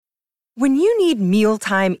When you need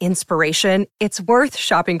mealtime inspiration, it's worth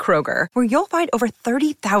shopping Kroger, where you'll find over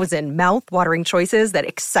 30,000 mouth-watering choices that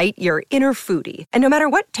excite your inner foodie. And no matter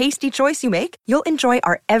what tasty choice you make, you'll enjoy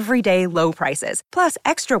our everyday low prices, plus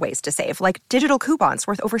extra ways to save, like digital coupons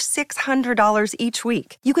worth over $600 each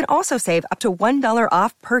week. You can also save up to $1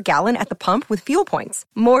 off per gallon at the pump with fuel points.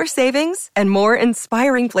 More savings and more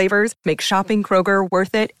inspiring flavors make shopping Kroger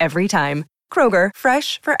worth it every time. Kroger,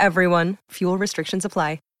 fresh for everyone. Fuel restrictions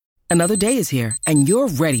apply. Another day is here, and you're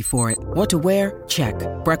ready for it. What to wear? Check.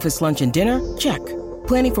 Breakfast, lunch, and dinner? Check.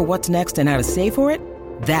 Planning for what's next and how to save for it?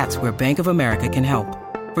 That's where Bank of America can help.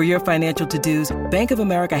 For your financial to-dos, Bank of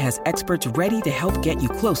America has experts ready to help get you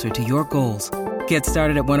closer to your goals. Get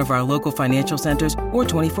started at one of our local financial centers or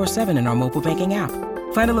 24/7 in our mobile banking app.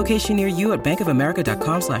 Find a location near you at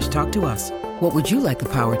bankofamerica.com/talktous. What would you like the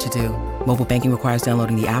power to do? Mobile banking requires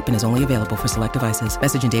downloading the app and is only available for select devices.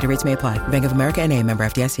 Message and data rates may apply. Bank of America N.A., member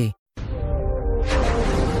FDIC.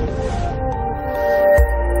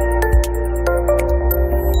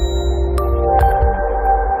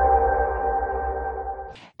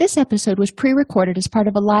 This episode was pre-recorded as part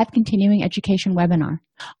of a live continuing education webinar.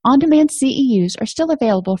 On-demand CEUs are still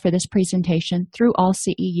available for this presentation through All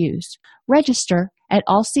CEUs. Register at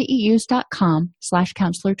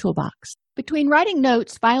allceus.com/counselor toolbox. Between writing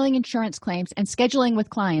notes, filing insurance claims, and scheduling with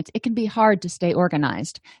clients, it can be hard to stay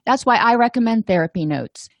organized. That's why I recommend Therapy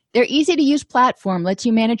Notes. Their easy-to-use platform lets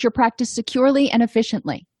you manage your practice securely and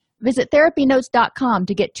efficiently. Visit therapynotes.com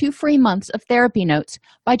to get 2 free months of Therapy Notes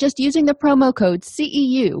by just using the promo code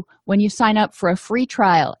CEU when you sign up for a free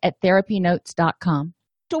trial at therapynotes.com.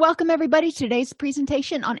 So welcome everybody to today's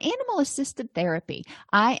presentation on animal-assisted therapy.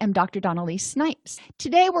 I am Dr. Dawn-Elise Snipes.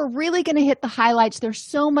 Today we're really going to hit the highlights. There's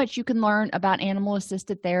so much you can learn about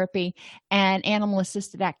animal-assisted therapy and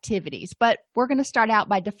animal-assisted activities, but we're going to start out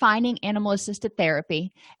by defining animal-assisted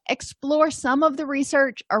therapy, explore some of the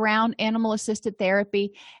research around animal-assisted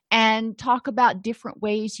therapy, and talk about different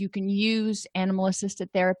ways you can use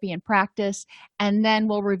animal-assisted therapy in practice, and then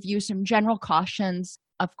we'll review some general cautions.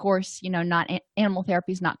 Of course, not animal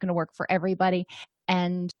therapy is not going to work for everybody,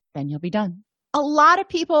 and then you'll be done. A lot of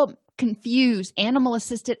people confuse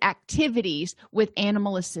animal-assisted activities with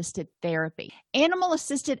animal-assisted therapy.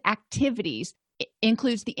 Animal-assisted activities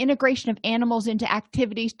includes the integration of animals into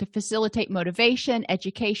activities to facilitate motivation,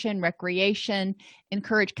 education, recreation,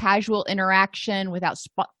 encourage casual interaction without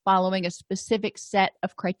following a specific set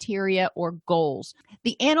of criteria or goals.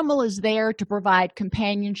 The animal is there to provide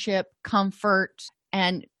companionship, comfort,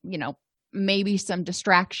 and maybe some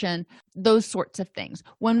distraction, those sorts of things.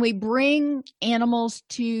 When we bring animals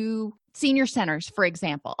to senior centers, for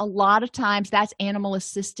example, a lot of times that's animal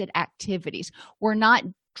assisted activities. We're not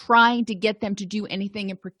trying to get them to do anything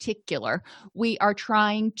in particular. We are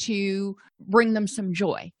trying to bring them some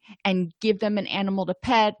joy and give them an animal to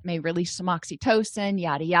pet, may release some oxytocin,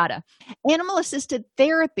 yada yada. Animal assisted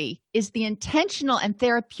therapy is the intentional and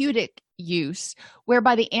therapeutic use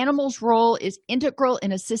whereby the animal's role is integral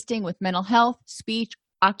in assisting with mental health, speech,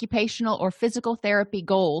 occupational, or physical therapy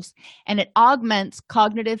goals, and it augments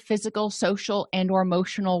cognitive, physical, social, and or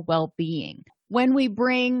emotional well-being. When we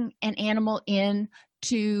bring an animal in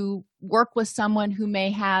to work with someone who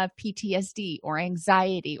may have PTSD or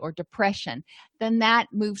anxiety or depression, then that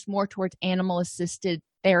moves more towards animal-assisted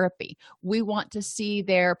therapy. We want to see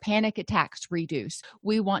their panic attacks reduce.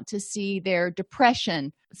 We want to see their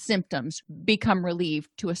depression symptoms become relieved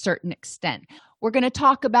to a certain extent. We're going to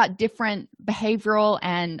talk about different behavioral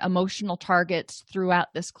and emotional targets throughout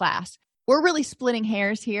this class. We're really splitting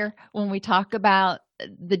hairs here when we talk about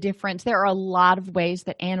the difference. There are a lot of ways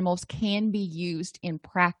that animals can be used in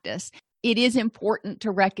practice. It is important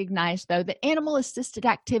to recognize, though, that animal-assisted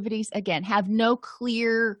activities, again, have no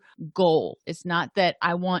clear goal. It's not that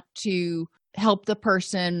I want to help the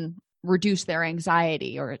person reduce their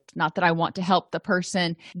anxiety, or it's not that I want to help the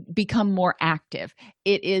person become more active.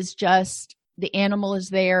 It is just the animal is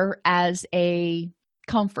there as a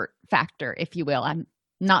comfort factor, if you will. I'm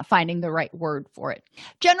not finding the right word for it.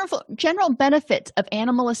 General benefits of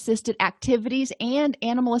animal-assisted activities and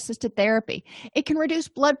animal-assisted therapy. It can reduce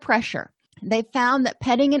blood pressure. They found that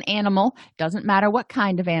petting an animal, doesn't matter what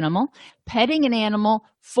kind of animal, petting an animal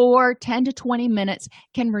for 10 to 20 minutes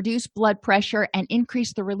can reduce blood pressure and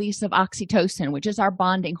increase the release of oxytocin, which is our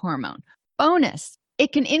bonding hormone. Bonus,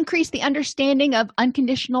 it can increase the understanding of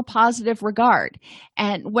unconditional positive regard.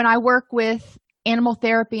 And when I work with animal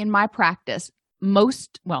therapy in my practice,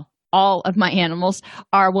 all of my animals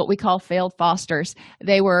are what we call failed fosters.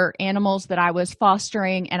 They were animals that I was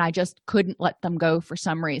fostering and I just couldn't let them go for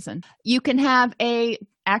some reason. You can have a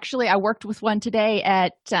Actually, I worked with one today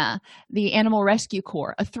at the Animal Rescue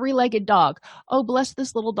Corps, a 3-legged dog. Oh, bless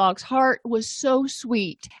this little dog's heart, was so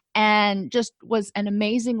sweet and just was an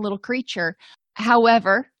amazing little creature.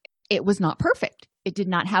 However, it was not perfect. It did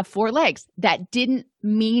not have 4 legs. That didn't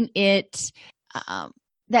mean it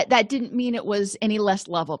that didn't mean it was any less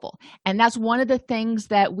lovable. And that's one of the things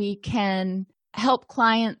that we can help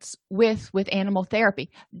clients with animal therapy.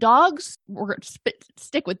 Dogs, we're going to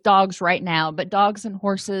stick with dogs right now, but dogs and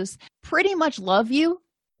horses pretty much love you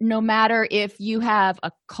no matter if you have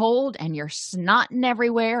a cold and you're snotting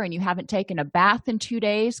everywhere and you haven't taken a bath in 2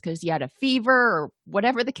 days because you had a fever or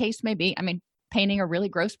whatever the case may be. I mean, painting a really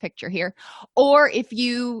gross picture here. Or if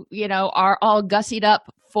you are all gussied up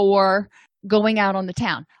for going out on the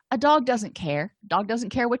town. A dog doesn't care. Dog doesn't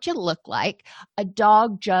care what you look like. A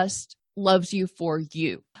dog just loves you for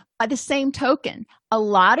you. By the same token, a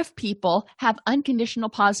lot of people have unconditional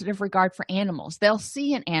positive regard for animals. They'll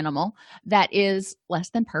see an animal that is less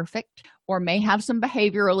than perfect or may have some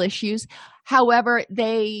behavioral issues. However,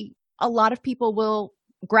 a lot of people will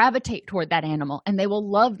gravitate toward that animal and they will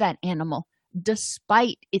love that animal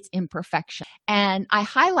despite its imperfection. And I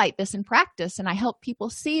highlight this in practice and I help people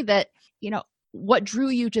see that, what drew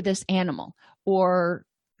you to this animal, or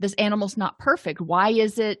this animal's not perfect. Why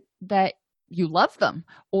is it that you love them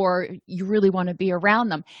or you really want to be around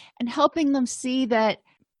them? And helping them see that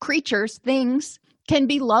creatures, things can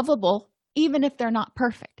be lovable even if they're not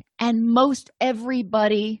perfect. And most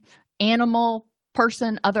everybody, animal,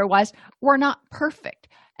 person, otherwise, we're not perfect.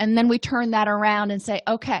 And then we turn that around and say,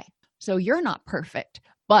 okay, so you're not perfect,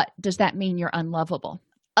 but does that mean you're unlovable?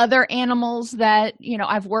 Other animals that,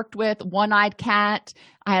 I've worked with, one-eyed cat.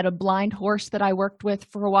 I had a blind horse that I worked with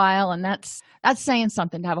for a while, and that's saying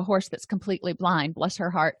something to have a horse that's completely blind, bless her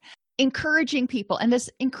heart. Encouraging people, and this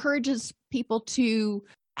encourages people to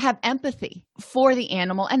have empathy for the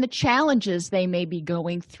animal and the challenges they may be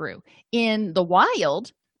going through. In the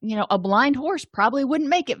wild, a blind horse probably wouldn't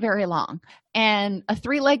make it very long, and a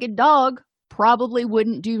 3-legged dog probably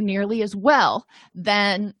wouldn't do nearly as well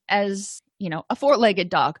than as a 4-legged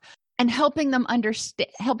dog. And helping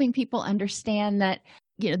people understand that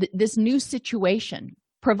this new situation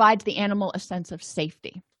provides the animal a sense of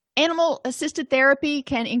safety. Animal assisted therapy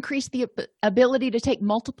can increase the ability to take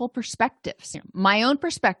multiple perspectives. My own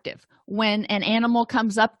perspective, when an animal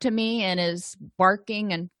comes up to me and is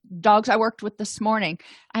barking, and dogs I worked with this morning,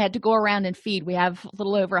 I had to go around and feed. We have a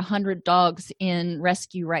little over 100 dogs in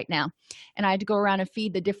rescue right now. And I had to go around and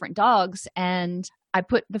feed the different dogs. And I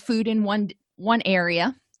put the food in one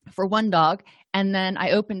area for one dog. And then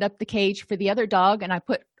I opened up the cage for the other dog and I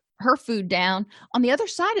put her food down on the other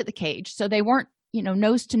side of the cage. So they weren't,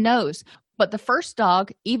 nose to nose. But the first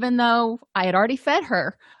dog, even though I had already fed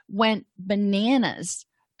her, went bananas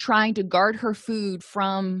trying to guard her food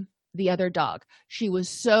from the other dog. She was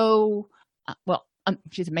so,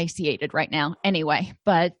 she's emaciated right now anyway,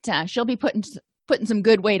 but she'll be putting some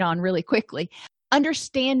good weight on really quickly.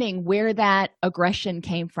 Understanding where that aggression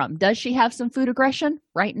came from. Does she have some food aggression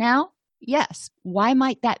right now? Yes. Why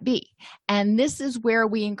might that be? And this is where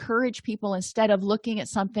we encourage people, instead of looking at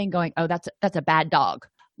something going, oh, that's a bad dog,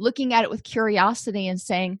 looking at it with curiosity and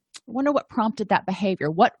saying, I wonder what prompted that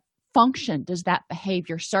behavior. What function does that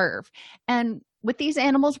behavior serve? And with these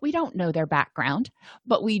animals, we don't know their background,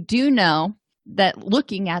 but we do know that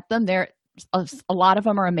looking at them, a lot of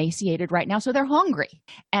them are emaciated right now, so they're hungry.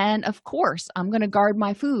 And of course, I'm going to guard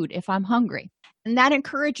my food if I'm hungry. And that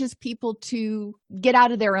encourages people to get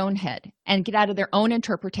out of their own head and get out of their own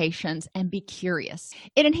interpretations and be curious.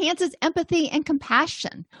 It enhances empathy and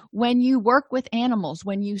compassion. When you work with animals,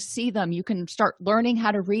 when you see them, you can start learning how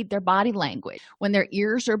to read their body language. When their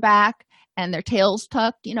ears are back and their tail's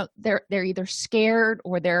tucked, they're either scared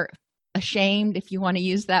or they're ashamed, if you want to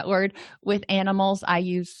use that word. With animals, I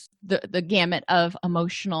use the gamut of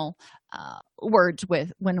emotional words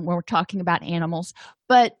when we're talking about animals.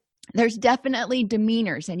 But there's definitely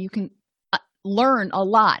demeanors, and you can learn a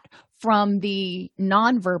lot from the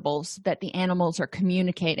nonverbals that the animals are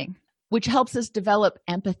communicating, which helps us develop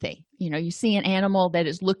empathy. You see an animal that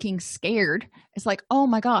is looking scared. It's like, oh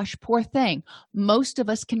my gosh, poor thing. Most of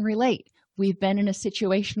us can relate. We've been in a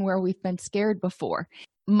situation where we've been scared before.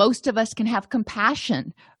 Most of us can have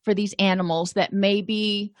compassion for these animals that may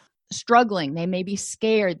be struggling. They may be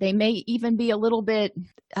scared. They may even be a little bit,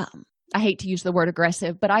 I hate to use the word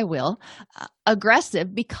aggressive, but I will,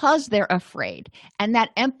 aggressive because they're afraid. And that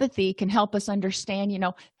empathy can help us understand,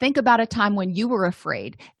 think about a time when you were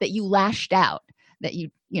afraid, that you lashed out, that you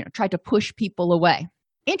tried to push people away.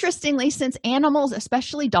 Interestingly, since animals,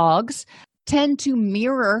 especially dogs, tend to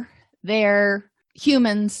mirror their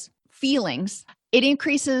humans' feelings, It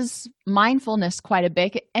increases mindfulness quite a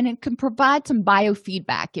bit, and it can provide some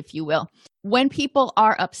biofeedback, if you will. When people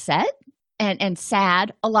are upset and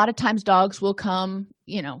sad, a lot of times dogs will come,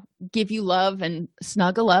 give you love and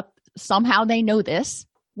snuggle up. Somehow they know this.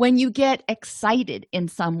 When you get excited in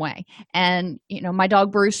some way, and, my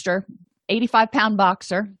dog Brewster, 85-pound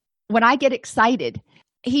boxer, when I get excited,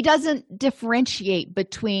 he doesn't differentiate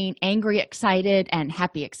between angry excited and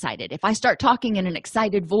happy excited. If I start talking in an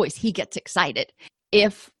excited voice, he gets excited.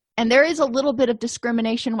 And there is a little bit of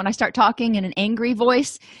discrimination when I start talking in an angry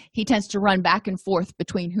voice, he tends to run back and forth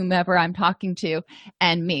between whomever I'm talking to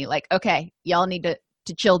and me. Like, okay, y'all need to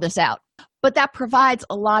chill this out. But that provides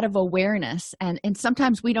a lot of awareness. And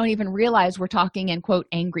sometimes we don't even realize we're talking in, quote,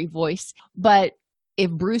 angry voice. But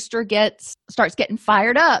if Brewster starts getting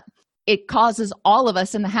fired up, it causes all of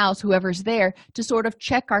us in the house, whoever's there, to sort of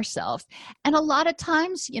check ourselves. And a lot of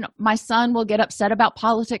times, my son will get upset about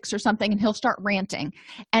politics or something and he'll start ranting.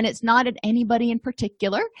 And it's not at anybody in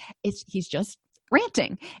particular. He's just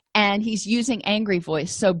ranting. And he's using angry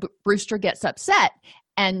voice. So Brewster gets upset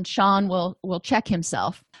and Sean will check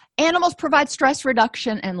himself. Animals provide stress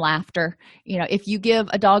reduction and laughter. If you give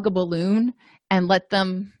a dog a balloon and let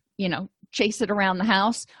them, chase it around the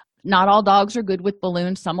house, not all dogs are good with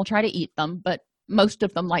balloons. Some will try to eat them, but most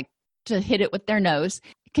of them like to hit it with their nose.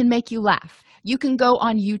 It can make you laugh. You can go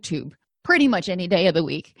on YouTube pretty much any day of the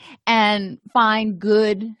week and find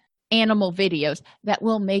good animal videos that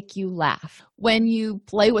will make you laugh. When you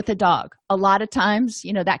play with a dog, a lot of times,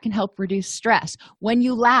 that can help reduce stress. When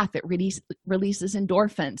you laugh, it releases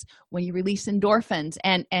endorphins. When you release endorphins,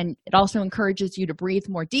 and it also encourages you to breathe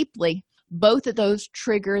more deeply, both of those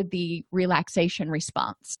trigger the relaxation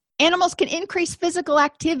response. Animals can increase physical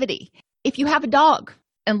activity. If you have a dog,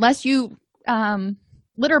 unless you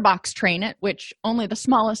litter box train it, which only the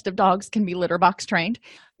smallest of dogs can be litter box trained,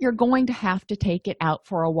 you're going to have to take it out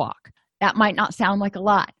for a walk. That might not sound like a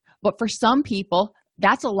lot, but for some people,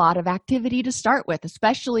 that's a lot of activity to start with,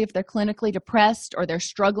 especially if they're clinically depressed or they're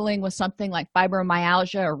struggling with something like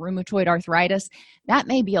fibromyalgia or rheumatoid arthritis. That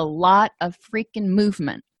may be a lot of freaking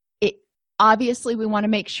movement. Obviously, we want to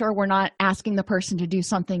make sure we're not asking the person to do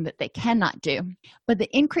something that they cannot do. But the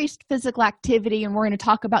increased physical activity, and we're going to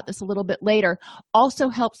talk about this a little bit later, also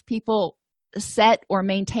helps people set or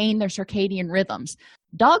maintain their circadian rhythms.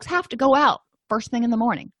 Dogs have to go out first thing in the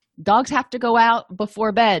morning. Dogs have to go out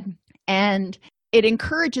before bed. And it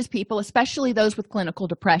encourages people, especially those with clinical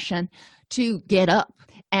depression, to get up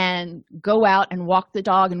and go out and walk the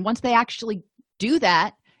dog. And once they actually do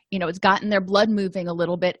that, it's gotten their blood moving a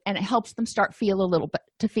little bit, and it helps them feel a little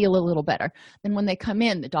better. Then when they come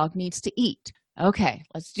in, the dog needs to eat. Okay,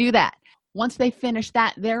 let's do that. Once they finish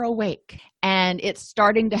that, they're awake, and it's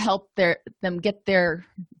starting to help them get their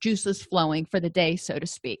juices flowing for the day, so to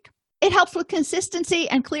speak. It helps with consistency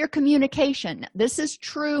and clear communication. This is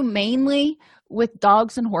true mainly with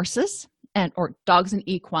dogs and horses, or dogs and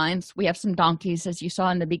equines. We have some donkeys, as you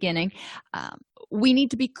saw in the beginning. We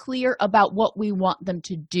need to be clear about what we want them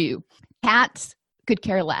to do. Cats could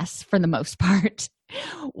care less, for the most part,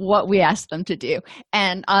 what we ask them to do.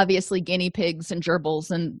 And obviously guinea pigs and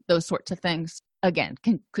gerbils and those sorts of things, again,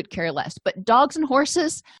 could care less. But dogs and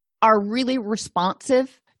horses are really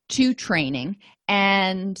responsive to training.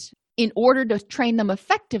 And in order to train them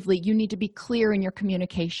effectively, you need to be clear in your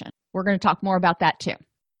communication. We're going to talk more about that too.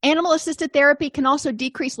 Animal-assisted therapy can also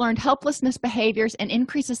decrease learned helplessness behaviors and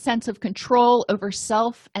increase a sense of control over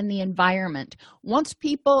self and the environment. Once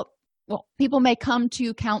people may come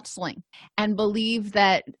to counseling and believe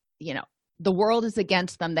that, the world is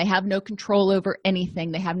against them. They have no control over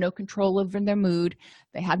anything. They have no control over their mood.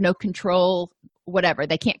 They have no control, whatever.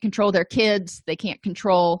 They can't control their kids. They can't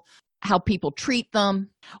control how people treat them.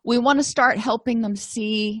 We want to start helping them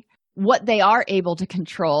see what they are able to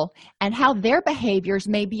control and how their behaviors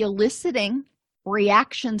may be eliciting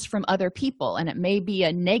reactions from other people. And it may be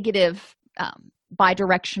a negative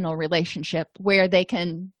bidirectional relationship where they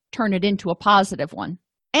can turn it into a positive one.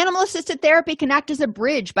 Animal-assisted therapy can act as a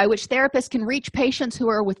bridge by which therapists can reach patients who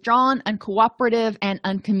are withdrawn, uncooperative, and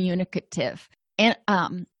uncommunicative. And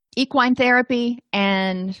equine therapy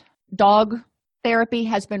and dog therapy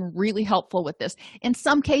has been really helpful with this. In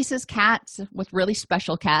some cases, cats, with really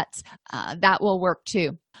special cats, that will work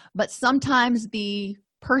too. But sometimes the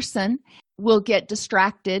person will get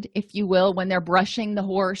distracted, if you will, when they're brushing the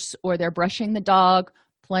horse or they're brushing the dog,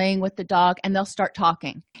 playing with the dog, and they'll start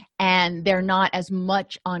talking. And they're not as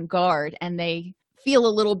much on guard, and they feel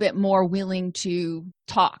a little bit more willing to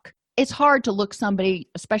talk. It's hard to look somebody,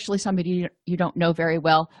 especially somebody you don't know very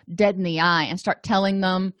well, dead in the eye and start telling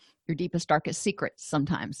them your deepest, darkest secrets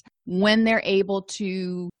sometimes. When they're able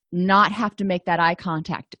to not have to make that eye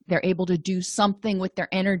contact, they're able to do something with their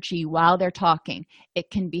energy while they're talking, it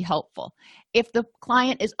can be helpful. If the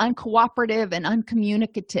client is uncooperative and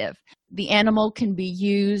uncommunicative, the animal can be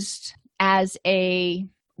used as a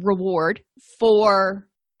reward for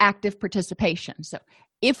active participation. So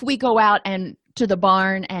if we go out and to the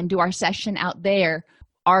barn and do our session out there,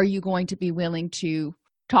 are you going to be willing to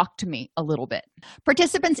talk to me a little bit?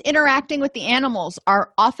 Participants interacting with the animals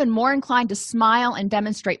are often more inclined to smile and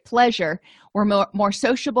demonstrate pleasure, or more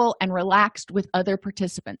sociable and relaxed with other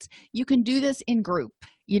participants. You can do this in group.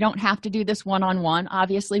 You don't have to do this one-on-one.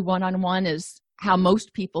 Obviously, one-on-one is how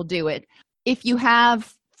most people do it. If you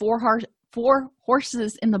have four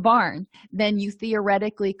horses in the barn, then you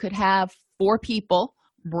theoretically could have 4 people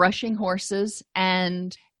brushing horses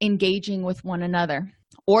and engaging with one another.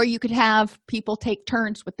 Or you could have people take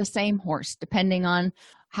turns with the same horse, depending on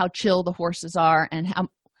how chill the horses are and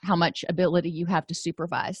how much ability you have to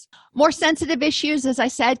supervise. More sensitive issues, as I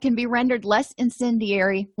said, can be rendered less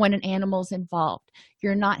incendiary when an animal is involved.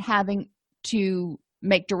 You're not having to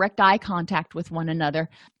make direct eye contact with one another.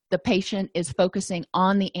 The patient is focusing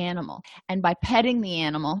on the animal. And by petting the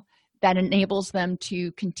animal, that enables them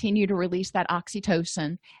to continue to release that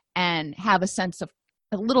oxytocin and have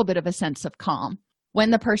a little bit of a sense of calm. When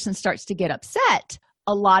the person starts to get upset,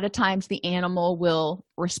 a lot of times the animal will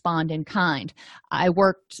respond in kind.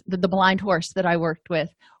 The blind horse that I worked with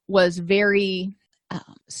was very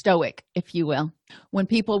stoic, if you will. When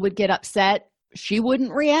people would get upset, she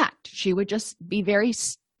wouldn't react. She would just be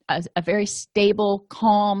a very stable,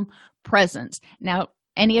 calm presence. Now,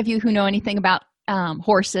 any of you who know anything about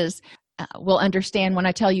horses will understand when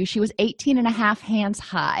I tell you she was 18 and a half hands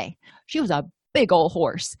high. She was a big old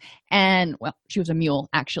horse. And, well, she was a mule,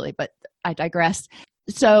 actually, but I digress.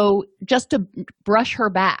 So just to brush her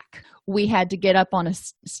back, we had to get up on a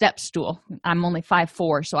step stool. I'm only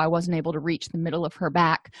 5'4", so I wasn't able to reach the middle of her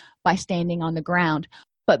back by standing on the ground.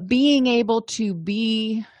 But being able to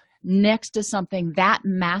be next to something that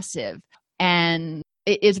massive, and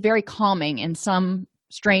it is very calming in some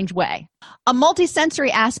strange way. A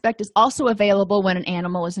multisensory aspect is also available when an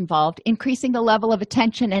animal is involved, increasing the level of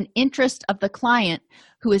attention and interest of the client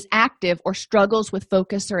who is active or struggles with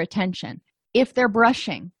focus or attention. If they're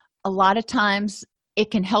brushing, a lot of times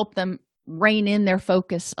it can help them rein in their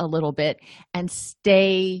focus a little bit and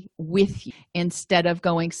stay with you instead of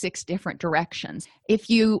going 6 different directions. If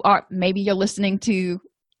maybe you're listening to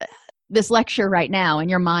this lecture right now and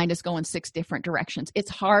your mind is going 6 different directions. It's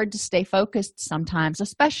hard to stay focused sometimes,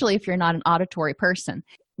 especially if you're not an auditory person.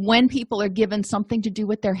 When people are given something to do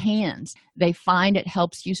with their hands, they find it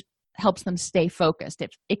helps them stay focused.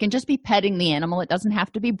 It can just be petting the animal. It doesn't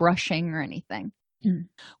have to be brushing or anything.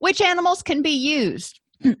 Which animals can be used?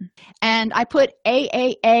 And I put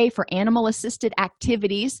AAA for animal-assisted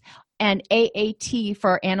activities and AAT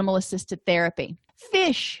for animal-assisted therapy.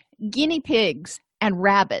 Fish, guinea pigs, and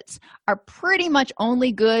rabbits are pretty much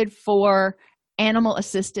only good for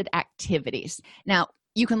animal-assisted activities. Now,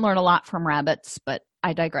 you can learn a lot from rabbits, but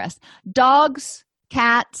I digress. Dogs,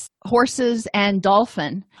 cats, horses, and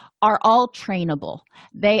dolphin are all trainable.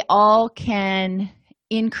 They all can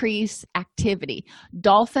increase activity.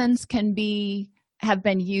 Dolphins have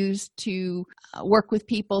been used to work with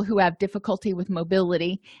people who have difficulty with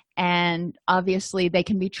mobility, and obviously they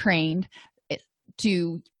can be trained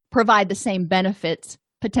to provide the same benefits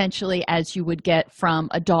potentially as you would get from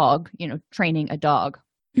a dog, training a dog.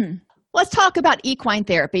 Let's talk about equine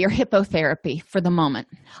therapy or hippotherapy for the moment.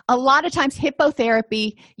 A lot of times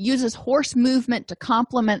hippotherapy uses horse movement to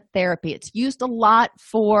complement therapy. It's used a lot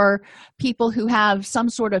for people who have some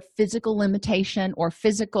sort of physical limitation or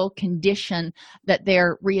physical condition that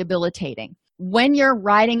they're rehabilitating. When you're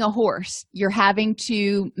riding a horse, you're having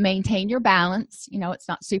to maintain your balance. It's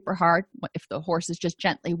not super hard if the horse is just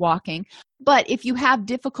gently walking. But if you have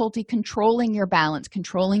difficulty controlling your balance,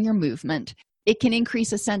 controlling your movement, it can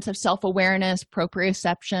increase a sense of self-awareness,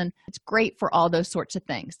 proprioception. It's great for all those sorts of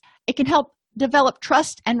things. It can help develop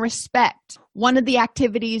trust and respect. One of the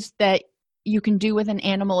activities that you can do with an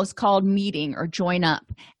animal is called meeting or join up.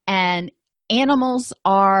 And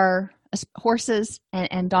horses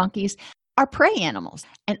and donkeys are prey animals.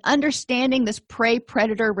 And understanding this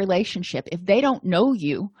prey-predator relationship, if they don't know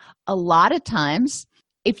you, a lot of times,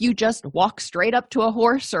 if you just walk straight up to a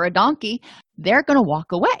horse or a donkey, they're going to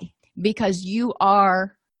walk away because you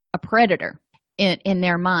are a predator in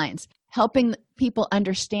their minds. Helping people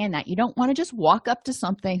understand that. You don't want to just walk up to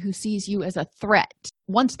something who sees you as a threat.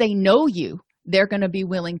 Once they know you, they're going to be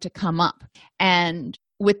willing to come up. And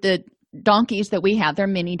with the donkeys that we have, they're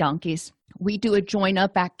mini donkeys. we do a join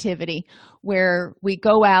up activity where we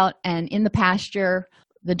go out and in the pasture,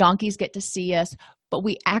 the donkeys get to see us, but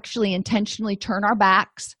we actually intentionally turn our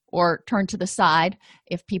backs or turn to the side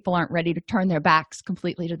if people aren't ready to turn their backs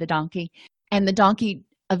completely to the donkey. And the donkey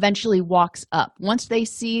eventually walks up. Once they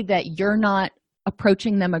see that you're not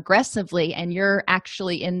approaching them aggressively and you're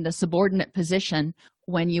actually in the subordinate position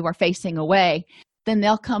when you are facing away, then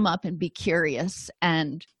they'll come up and be curious.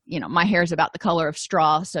 And, my hair is about the color of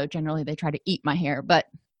straw, so generally they try to eat my hair. But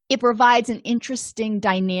it provides an interesting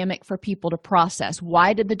dynamic for people to process.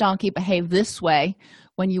 Why did the donkey behave this way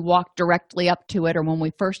when you walked directly up to it or when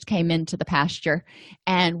we first came into the pasture?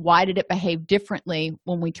 And why did it behave differently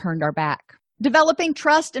when we turned our back? Developing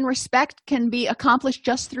trust and respect can be accomplished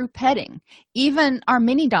just through petting. Even our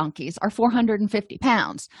mini donkeys are 450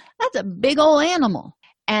 pounds. That's a big old animal.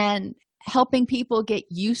 And helping people get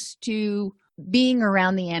used to being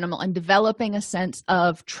around the animal and developing a sense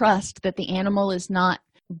of trust that the animal is not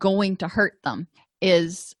going to hurt them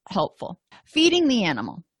is helpful. Feeding the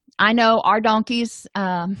animal. I know our donkeys,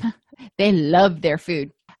 they love their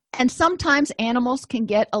food. And sometimes animals can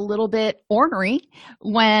get a little bit ornery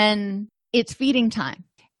when it's feeding time.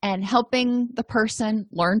 And helping the person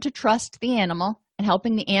learn to trust the animal and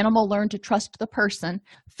helping the animal learn to trust the person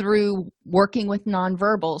through working with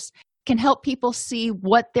nonverbals can help people see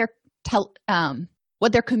what they're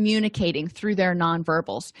communicating through their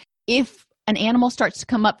nonverbals. If an animal starts to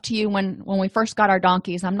come up to you, when we first got our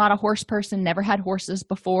donkeys, I'm not a horse person, never had horses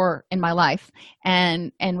before in my life,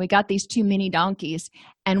 and we got these 2 mini donkeys,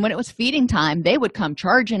 and when it was feeding time, they would come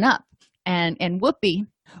charging up, and Whoopi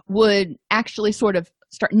would actually sort of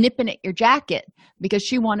start nipping at your jacket because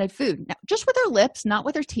she wanted food. Now, just with her lips, not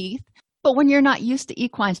with her teeth. But when you're not used to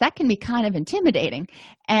equines, that can be kind of intimidating.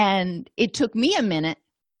 And it took me a minute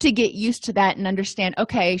to get used to that and understand,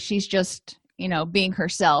 okay, she's just, being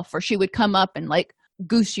herself. Or she would come up and like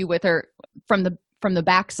goose you with her from the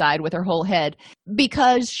backside with her whole head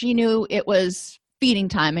because she knew it was feeding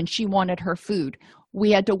time and she wanted her food.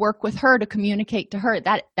 We had to work with her to communicate to her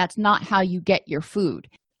that that's not how you get your food.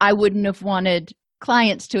 I wouldn't have wanted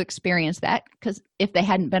clients to experience that because if they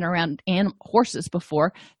hadn't been around horses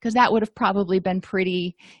before, because that would have probably been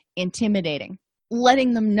pretty intimidating.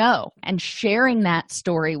 Letting them know and sharing that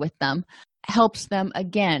story with them helps them,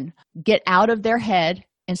 again, get out of their head.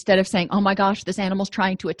 Instead of saying, oh my gosh, this animal's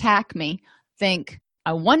trying to attack me, think,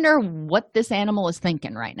 I wonder what this animal is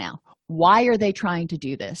thinking right now. Why are they trying to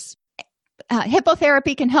do this?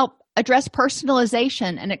 Hippotherapy can help address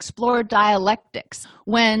personalization and explore dialectics.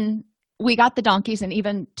 When we got the donkeys, and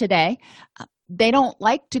even today, they don't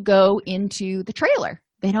like to go into the trailer.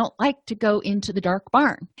 They don't like to go into the dark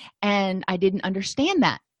barn. And I didn't understand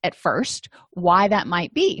that at first, why that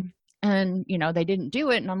might be. And, they didn't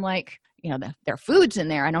do it. And I'm like, their food's in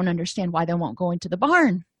there. I don't understand why they won't go into the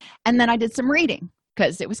barn. And then I did some reading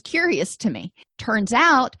because it was curious to me. Turns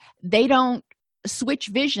out they don't switch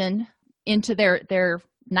vision into their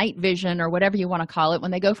night vision or whatever you want to call it.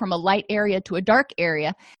 When they go from a light area to a dark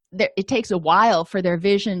area, it takes a while for their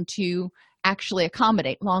vision to actually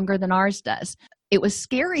accommodate, longer than ours does. It was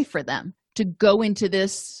scary for them to go into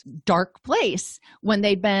this dark place when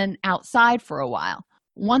they'd been outside for a while.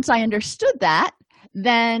 Once I understood that,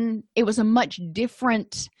 then it was a much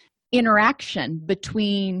different interaction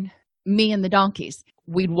between me and the donkeys.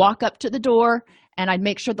 We'd walk up to the door and I'd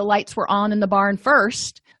make sure the lights were on in the barn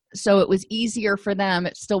first, so it was easier for them.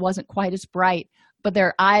 It still wasn't quite as bright, but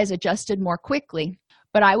their eyes adjusted more quickly.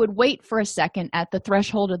 But I would wait for a second at the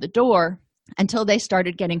threshold of the door until they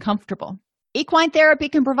started getting comfortable. Equine therapy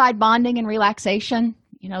can provide bonding and relaxation.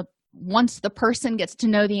 Once the person gets to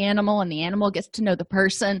know the animal and the animal gets to know the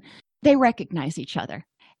person, they recognize each other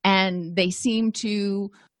and they seem to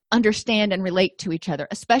understand and relate to each other,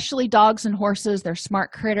 especially dogs and horses. They're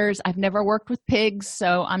smart critters. I've never worked with pigs,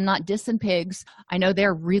 so I'm not dissing pigs. I know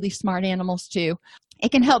they're really smart animals too.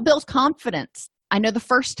 It can help build confidence. I know the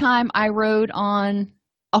first time I rode on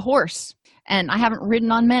a horse, and I haven't ridden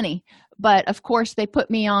on many, but of course they put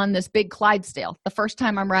me on this big Clydesdale. The first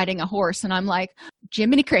time I'm riding a horse and I'm like,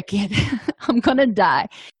 Jiminy Cricket, I'm going to die.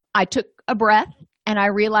 I took a breath and I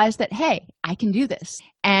realized that, hey, I can do this.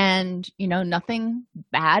 And, nothing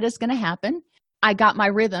bad is going to happen. I got my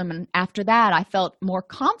rhythm. And after that, I felt more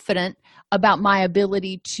confident about my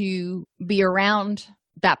ability to be around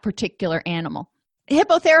that particular animal.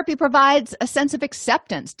 Hippotherapy provides a sense of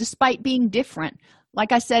acceptance despite being different.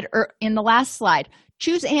 Like I said in the last slide,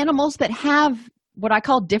 choose animals that have what I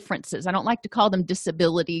call differences. I don't like to call them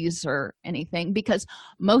disabilities or anything because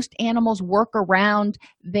most animals work around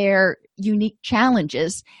their unique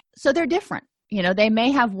challenges. So they're different. They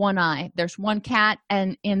may have one eye. There's one cat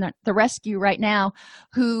and in the rescue right now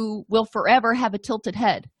who will forever have a tilted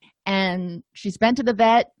head. And she's been to the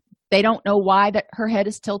vet. They don't know why that her head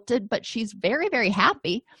is tilted, but she's very, very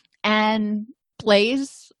happy and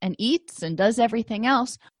plays and eats and does everything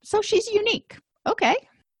else. So she's unique. Okay.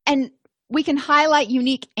 And we can highlight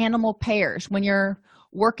unique animal pairs when you're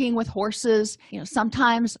working with horses.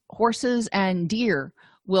 Sometimes horses and deer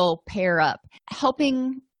will pair up,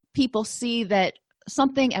 helping people see that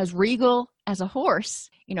something as regal as a horse,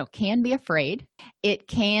 can be afraid. It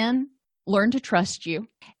can learn to trust you.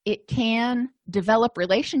 It can develop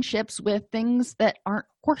relationships with things that aren't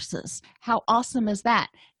horses. How awesome is that?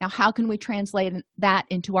 Now, how can we translate that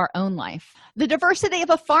into our own life? The diversity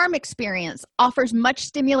of a farm experience offers much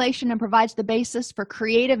stimulation and provides the basis for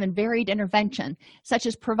creative and varied intervention, such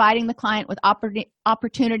as providing the client with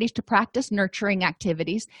opportunities to practice nurturing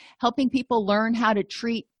activities, helping people learn how to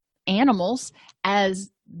treat animals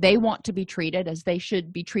as they want to be treated, as they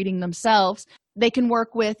should be treating themselves. They can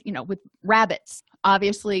work with rabbits.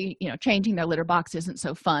 Obviously, changing their litter box isn't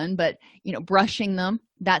so fun, but, brushing them,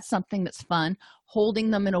 that's something that's fun.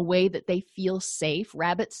 Holding them in a way that they feel safe.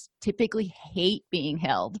 Rabbits typically hate being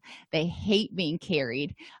held. They hate being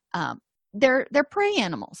carried. They're prey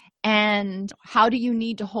animals. And how do you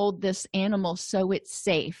need to hold this animal so it's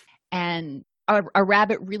safe? And a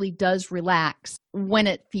rabbit really does relax when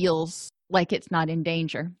it feels like it's not in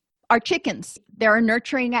danger. Our chickens, there are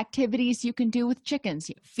nurturing activities you can do with chickens,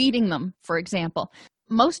 feeding them, for example.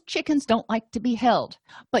 Most chickens don't like to be held,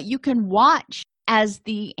 but you can watch as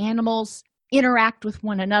the animals interact with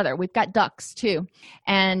one another. We've got ducks too.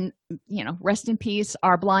 And, rest in peace,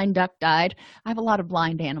 our blind duck died. I have a lot of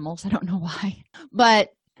blind animals. I don't know why.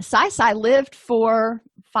 But Sai lived for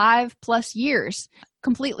 5+ years,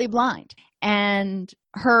 completely blind. And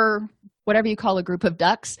her, whatever you call a group of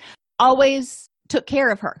ducks, always took care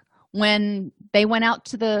of her. When they went out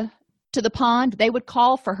to the pond, they would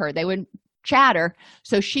call for her. They would chatter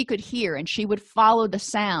so she could hear, and she would follow the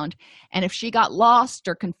sound. And if she got lost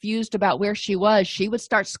or confused about where she was, she would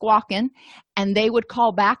start squawking, and they would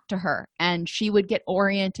call back to her, and she would get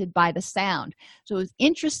oriented by the sound. So it was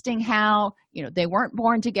interesting how, they weren't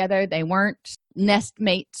born together. They weren't nest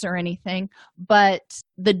mates or anything, but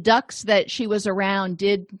the ducks that she was around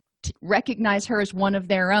did recognize her as one of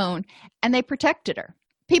their own, and they protected her.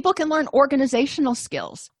 People can learn organizational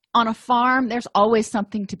skills. On a farm, there's always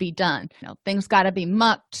something to be done. Things got to be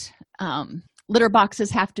mucked. Litter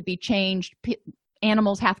boxes have to be changed.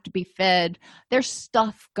 Animals have to be fed. There's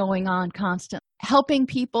stuff going on constantly. Helping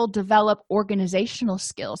people develop organizational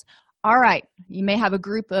skills. All right, you may have a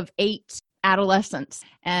group of 8 adolescents,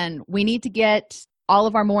 and we need to get all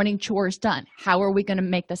of our morning chores done. How are we going to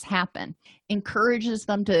make this happen? Encourages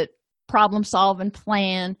them to problem solve and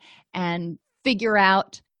plan and figure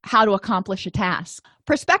out how to accomplish a task.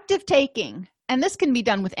 Perspective taking, and this can be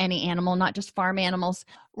done with any animal, not just farm animals.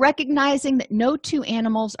 Recognizing that no 2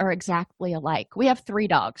 animals are exactly alike. We have 3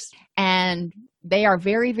 dogs, and they are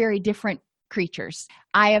very, very different creatures.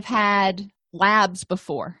 I have had labs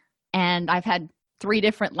before, and I've had 3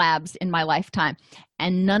 different labs in my lifetime,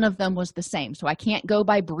 and none of them was the same. So I can't go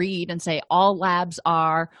by breed and say all labs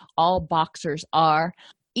are, all boxers are.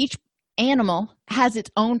 Each animal has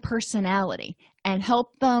its own personality, and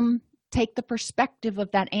help them take the perspective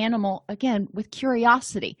of that animal, again, with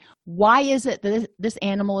curiosity. Why is it that this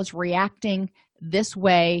animal is reacting this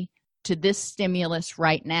way to this stimulus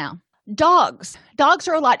right now? Dogs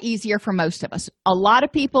are a lot easier for most of us. A lot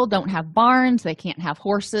of people don't have barns. They can't have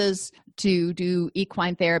horses to do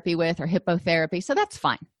equine therapy with or hippotherapy, so that's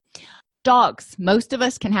fine. Dogs, most of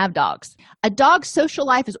us can have dogs. A dog's social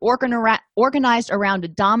life is organized around a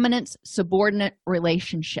dominance-subordinate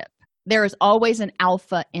relationship. There is always an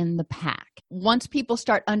alpha in the pack. Once people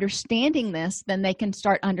start understanding this, then they can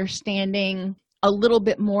start understanding a little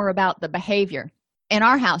bit more about the behavior. In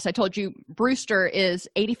our house, I told you Brewster is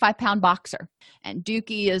 85-pound boxer, and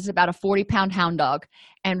Dookie is about a 40-pound hound dog,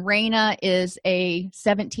 and Raina is a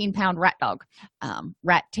 17-pound rat dog,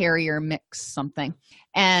 rat terrier mix something.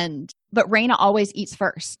 But Raina always eats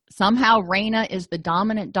first. Somehow Raina is the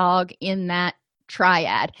dominant dog in that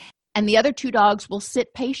triad, and the other 2 dogs will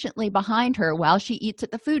sit patiently behind her while she eats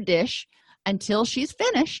at the food dish until she's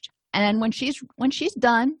finished, and when she's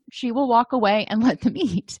done, she will walk away and let them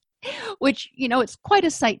eat. Which, it's quite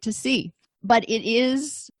a sight to see, but it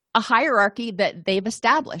is a hierarchy that they've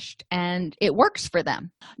established, and it works for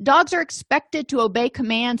them. Dogs are expected to obey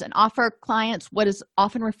commands and offer clients what is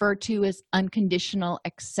often referred to as unconditional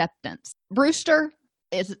acceptance. Brewster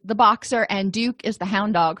is the boxer and Duke is the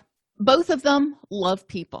hound dog. Both of them love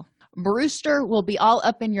people. Brewster will be all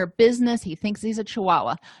up in your business. He thinks he's a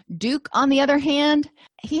Chihuahua. Duke, on the other hand,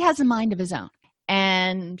 he has a mind of his own.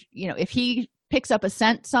 And, if he picks up a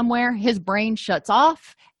scent somewhere, his brain shuts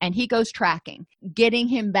off and he goes tracking. Getting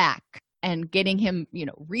him back and getting him,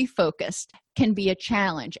 refocused can be a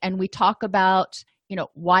challenge. And we talk about,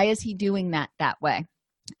 why is he doing that way?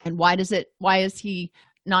 And why is he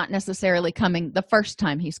not necessarily coming the first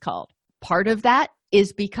time he's called? Part of that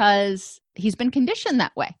is because he's been conditioned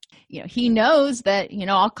that way. He knows that,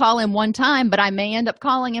 I'll call him one time, but I may end up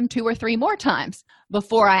calling him 2 or 3 more times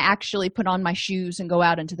before I actually put on my shoes and go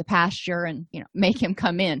out into the pasture and, make him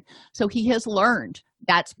come in. So he has learned.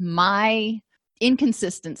 That's my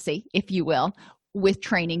inconsistency, if you will, with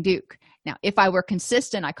training Duke. Now, if I were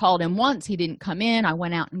consistent, I called him once, he didn't come in, I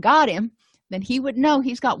went out and got him, then he would know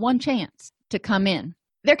he's got one chance to come in.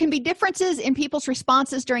 There can be differences in people's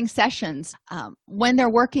responses during sessions when they're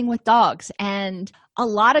working with dogs. And a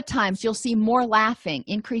lot of times you'll see more laughing,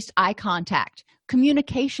 increased eye contact,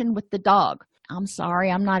 communication with the dog. I'm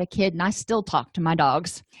sorry, I'm not a kid and I still talk to my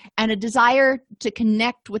dogs. And a desire to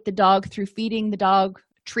connect with the dog through feeding the dog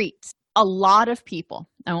treats. A lot of people,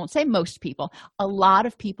 I won't say most people, a lot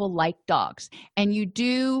of people like dogs. And you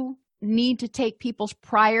do need to take people's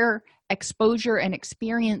prior exposure and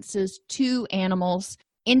experiences to animals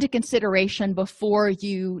into consideration before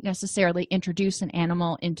you necessarily introduce an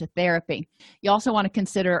animal into therapy. You also want to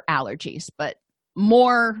consider allergies, but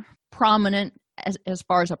more prominent as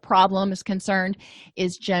far as a problem is concerned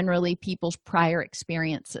is generally people's prior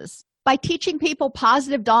experiences. By teaching people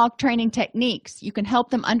positive dog training techniques, you can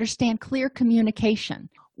help them understand clear communication.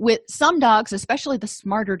 With some dogs, especially the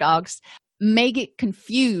smarter dogs, may get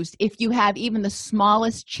confused if you have even the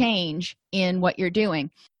smallest change in what you're doing.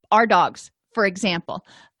 Our dogs, for example,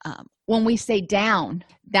 when we say down,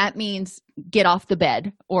 that means get off the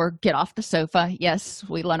bed or get off the sofa. Yes,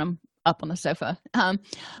 we let them up on the sofa.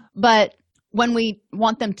 But when we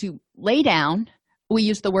want them to lay down, we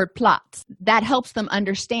use the word plats. That helps them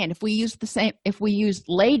understand. If we use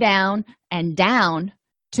lay down and down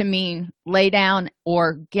to mean lay down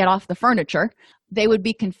or get off the furniture, they would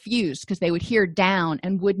be confused because they would hear down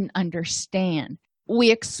and wouldn't understand.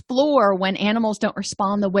 We explore when animals don't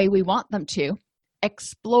respond the way we want them to.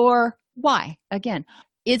 Explore why. Again,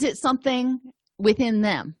 is it something within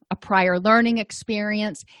them, a prior learning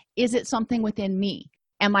experience? Is it something within me?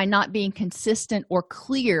 Am I not being consistent or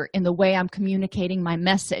clear in the way I'm communicating my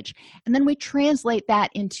message? And then we translate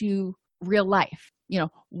that into real life.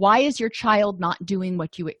 Why is your child not doing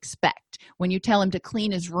what you expect when you tell him to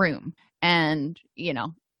clean his room and,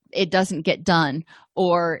 it doesn't get done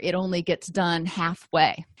or it only gets done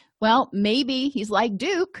halfway? Well, maybe he's like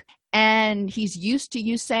Duke and he's used to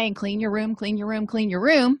you saying, clean your room, clean your room, clean your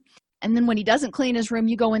room. And then when he doesn't clean his room,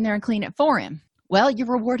 you go in there and clean it for him. Well, you've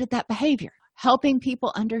rewarded that behavior. Helping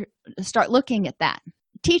people start looking at that.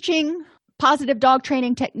 Teaching positive dog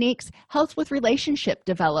training techniques helps with relationship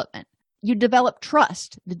development. You develop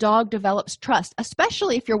trust. The dog develops trust,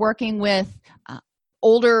 especially if you're working with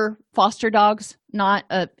older foster dogs, not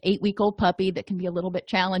a 8-week-old puppy that can be a little bit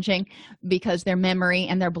challenging because their memory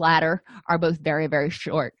and their bladder are both very, very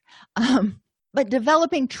short. But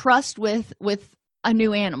developing trust with a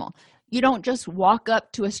new animal. You don't just walk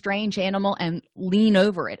up to a strange animal and lean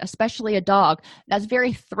over it, especially a dog. That's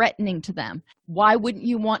very threatening to them. Why wouldn't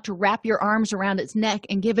you want to wrap your arms around its neck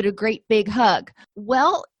and give it a great big hug?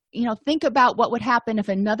 Well, think about what would happen if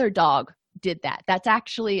another dog did that. That's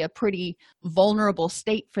actually a pretty vulnerable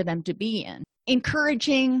state for them to be in.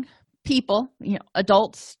 Encouraging people,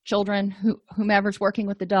 adults, children, whomever's working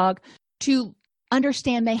with the dog, to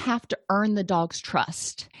understand they have to earn the dog's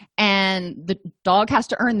trust, and the dog has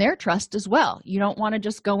to earn their trust as well. You don't want to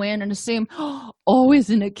just go in and assume, oh,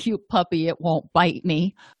 isn't a cute puppy, it won't bite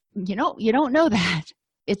me. You don't know that.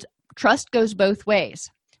 Trust goes both ways.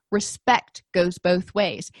 Respect goes both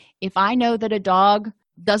ways. If I know that a dog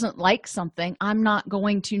doesn't like something, I'm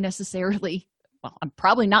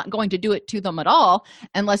probably not going to do it to them at all,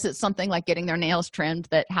 unless it's something like getting their nails trimmed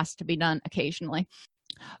that has to be done occasionally.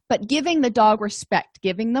 But giving the dog respect,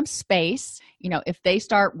 giving them space, if they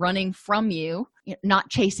start running from you,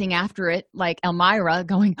 not chasing after it like Elmira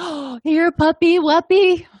going, oh, here, puppy,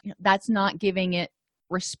 whoopee. That's not giving it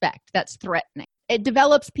respect. That's threatening. It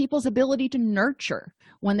develops people's ability to nurture.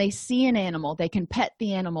 When they see an animal, they can pet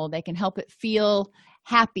the animal. They can help it feel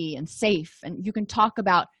happy and safe. And you can talk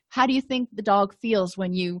about, how do you think the dog feels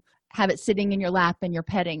when you have it sitting in your lap and you're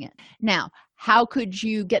petting it? Now, how could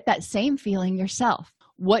you get that same feeling yourself?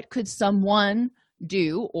 What could someone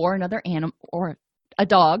do, or another animal or a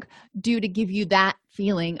dog do, to give you that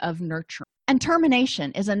feeling of nurture? And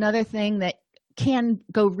termination is another thing that can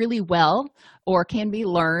go really well or can be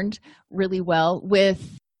learned really well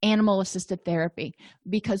with animal assisted therapy,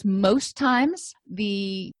 because most times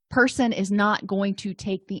the person is not going to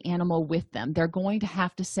take the animal with them. They're going to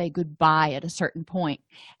have to say goodbye at a certain point,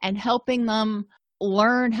 and helping them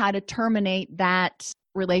learn how to terminate that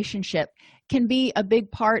relationship can be a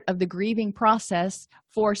big part of the grieving process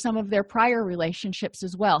for some of their prior relationships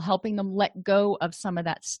as well, helping them let go of some of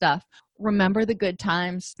that stuff. Remember the good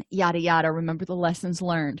times, yada, yada. Remember the lessons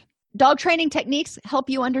learned. Dog training techniques help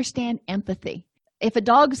you understand empathy. If a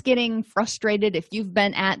dog's getting frustrated, if you've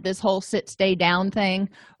been at this whole sit, stay down thing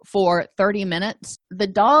for 30 minutes, the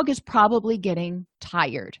dog is probably getting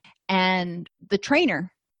tired, and the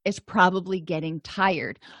trainer is probably getting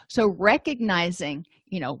tired. So recognizing,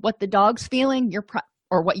 what the dog's feeling,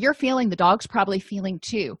 or what you're feeling, the dog's probably feeling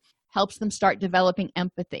too, helps them start developing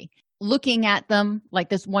empathy. Looking at them, like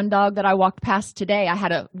this one dog that I walked past today, I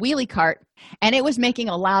had a wheelie cart, and it was making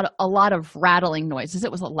a lot of rattling noises.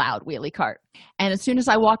 It was a loud wheelie cart. And as soon as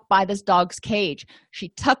I walked by this dog's cage, she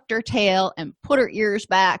tucked her tail and put her ears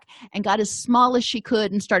back and got as small as she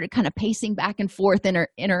could and started kind of pacing back and forth in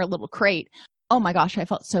her little crate. Oh my gosh, I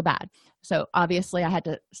felt so bad. So obviously I had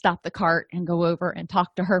to stop the cart and go over and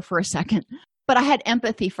talk to her for a second. But I had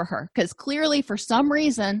empathy for her, because clearly for some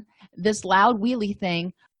reason, this loud wheelie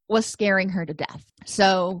thing was scaring her to death.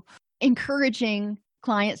 So encouraging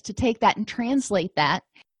clients to take that and translate that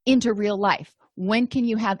into real life. When can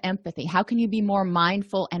you have empathy? How can you be more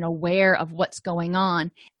mindful and aware of what's going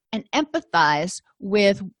on, and empathize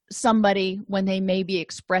with somebody when they may be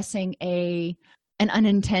expressing an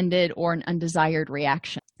unintended or an undesired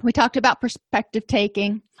reaction? We talked about perspective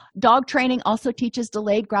taking. Dog training also teaches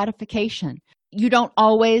delayed gratification. You don't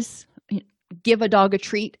always give a dog a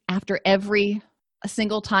treat after a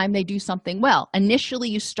single time they do something well. Initially,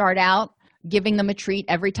 you start out giving them a treat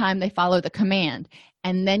every time they follow the command,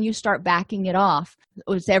 and then you start backing it off.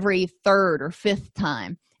 It's every third or fifth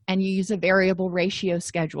time, and you use a variable ratio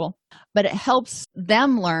schedule. But it helps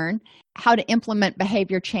them learn how to implement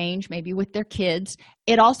behavior change, maybe with their kids.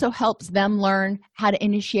 It also helps them learn how to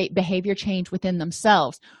initiate behavior change within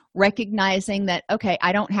themselves, recognizing that, okay,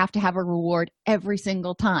 I don't have to have a reward every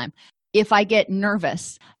single time. If I get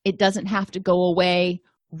nervous, it doesn't have to go away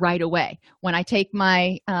right away. When I take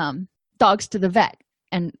my dogs to the vet,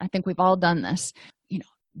 and I think we've all done this,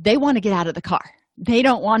 they want to get out of the car. They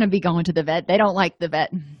don't want to be going to the vet. They don't like the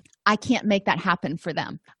vet. I can't make that happen for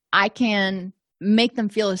them. I can make them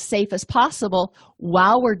feel as safe as possible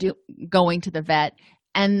while we're going to the vet.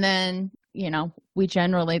 And then, they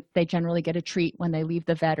generally get a treat when they leave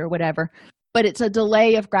the vet or whatever. But it's a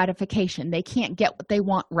delay of gratification. They can't get what they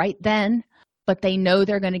want right then, but they know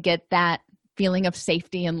they're going to get that feeling of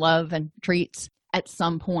safety and love and treats at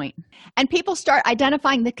some point. And people start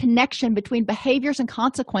identifying the connection between behaviors and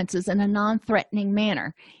consequences in a non-threatening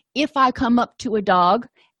manner. If I come up to a dog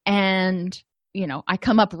and, I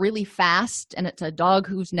come up really fast and it's a dog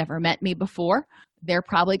who's never met me before, they're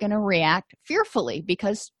probably going to react fearfully,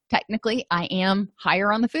 because technically I am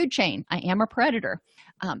higher on the food chain. I am a predator.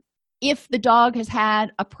 If the dog has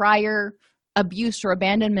had a prior abuse or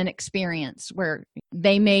abandonment experience where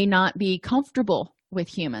they may not be comfortable with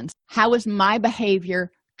humans, how is my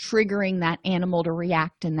behavior triggering that animal to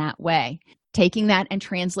react in that way? Taking that and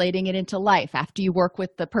translating it into life. After you work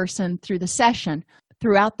with the person through the session,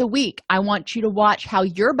 throughout the week, I want you to watch how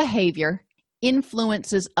your behavior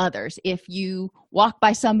influences others. If you walk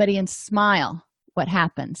by somebody and smile, what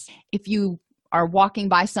happens? If you are walking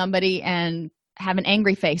by somebody and have an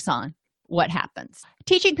angry face on, what happens?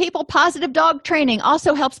 Teaching people positive dog training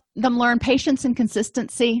also helps them learn patience and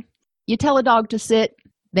consistency. You tell a dog to sit,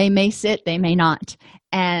 they may not.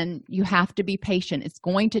 And you have to be patient. It's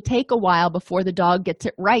going to take a while before the dog gets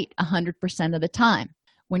it right 100% of the time.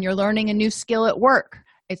 When you're learning a new skill at work,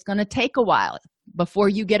 it's going to take a while before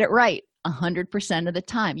you get it right 100% of the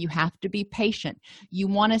time. You have to be patient. You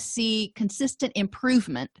want to see consistent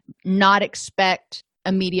improvement, not expect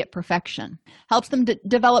immediate perfection. Helps them to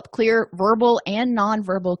develop clear verbal and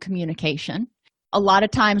nonverbal communication. A lot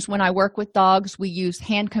of times when I work with dogs, we use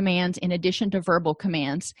hand commands in addition to verbal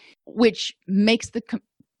commands, which makes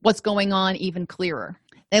what's going on even clearer.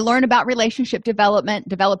 They learn about relationship development,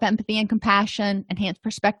 develop empathy and compassion, enhance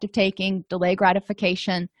perspective taking, delay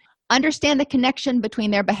gratification, understand the connection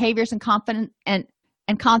between their behaviors and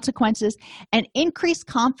consequences, and increase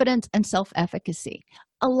confidence and self-efficacy.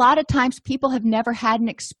 A lot of times people have never had an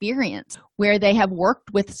experience where they have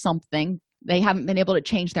worked with something. They haven't been able to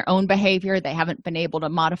change their own behavior. They haven't been able to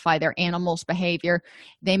modify their animal's behavior.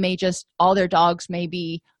 All their dogs may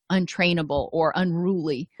be untrainable or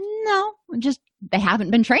unruly. No, they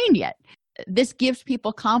haven't been trained yet. this gives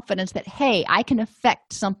people confidence that, hey, I can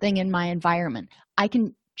affect something in my environment. I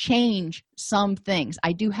can change some things.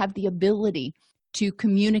 I do have the ability to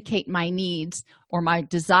communicate my needs or my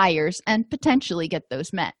desires and potentially get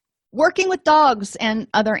those met. Working with dogs and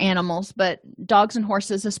other animals, but dogs and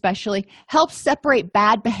horses especially, helps separate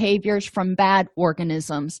bad behaviors from bad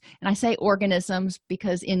organisms. And I say organisms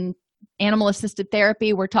because in animal-assisted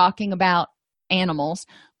therapy, we're talking about animals,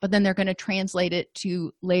 but then they're going to translate it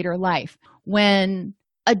to later life. When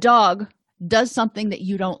a dog does something that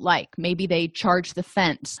you don't like, maybe they charge the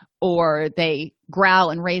fence or they growl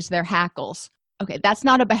and raise their hackles. Okay, that's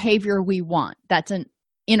not a behavior we want. That's an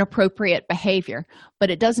inappropriate behavior, but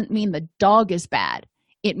it doesn't mean the dog is bad.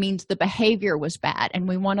 It means the behavior was bad, and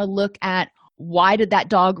we want to look at why did that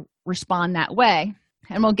dog respond that way.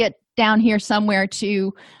 And we'll get down here somewhere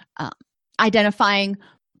to identifying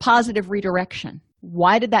positive redirection.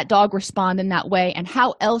 Why did that dog respond in that way, and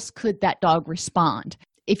how else could that dog respond?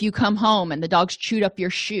 If you come home and the dog's chewed up your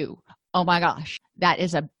shoe, oh my gosh, that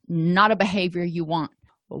is not a behavior you want.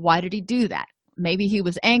 But why did he do that? Maybe he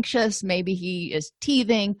was anxious, maybe he is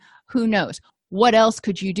teething, who knows? What else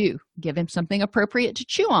could you do? Give him something appropriate to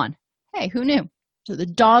chew on. Hey, who knew? So the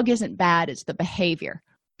dog isn't bad, it's the behavior.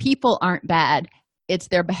 People aren't bad, it's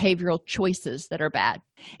their behavioral choices that are bad.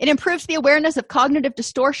 It improves the awareness of cognitive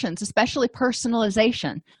distortions, especially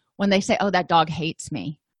personalization. When they say, oh, that dog hates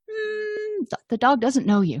me. The dog doesn't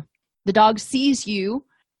know you. The dog sees you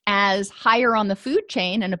as higher on the food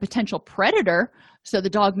chain and a potential predator, so the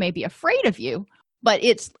dog may be afraid of you, but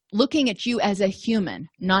it's looking at you as a human,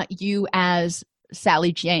 not you as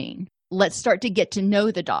Sally Jane. Let's start to get to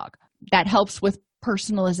know the dog. That helps with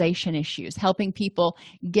personalization issues, helping people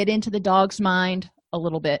get into the dog's mind a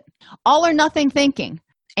little bit. All or nothing thinking.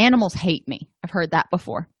 Animals hate me. I've heard that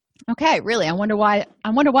before. Okay, really, I wonder why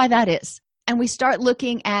that is. And we start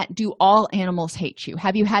looking at, do all animals hate you?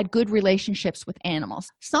 Have you had good relationships with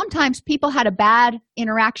animals? Sometimes people had a bad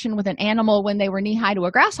interaction with an animal when they were knee-high to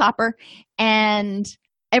a grasshopper, and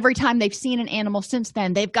every time they've seen an animal since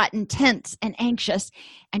then, they've gotten tense and anxious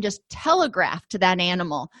and just telegraph to that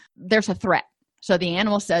animal, there's a threat. So the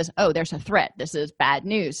animal says, oh, there's a threat. This is bad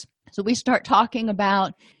news. So we start talking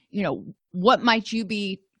about, what might you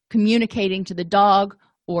be communicating to the dog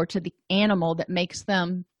or to the animal that makes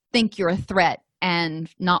them think you're a threat and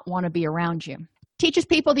not want to be around you. Teaches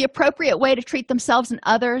people the appropriate way to treat themselves and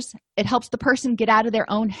others. It helps the person get out of their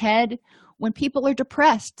own head. When people are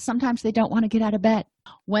depressed, sometimes they don't want to get out of bed.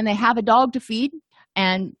 When they have a dog to feed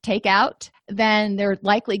and take out, then they're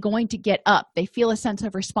likely going to get up. They feel a sense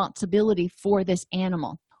of responsibility for this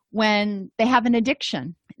animal. When they have an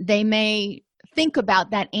addiction, they may think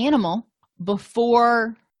about that animal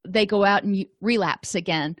before they go out and relapse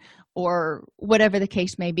again, or whatever the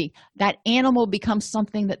case may be. That animal becomes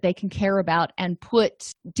something that they can care about and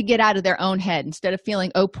put to get out of their own head. Instead of feeling,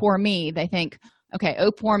 oh, poor me, they think, okay,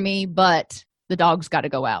 oh, poor me, but the dog's got to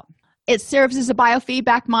go out. It serves as a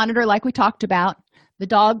biofeedback monitor like we talked about. The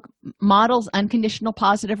dog models unconditional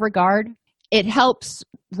positive regard. It helps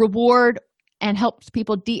reward and helps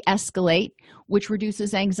people de-escalate, which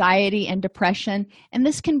reduces anxiety and depression. And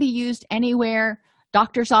this can be used anywhere: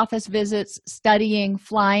 doctor's office visits, studying,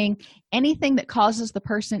 flying, anything that causes the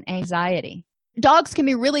person anxiety. Dogs can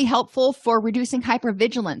be really helpful for reducing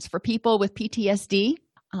hypervigilance for people with PTSD.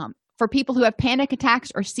 For people who have panic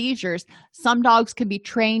attacks or seizures, some dogs can be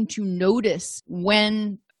trained to notice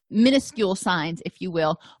when minuscule signs, if you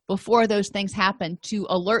will, before those things happen, to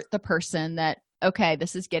alert the person that, okay,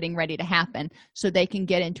 this is getting ready to happen, so they can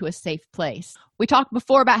get into a safe place. We talked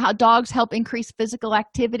before about how dogs help increase physical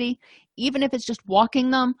activity, even if it's just walking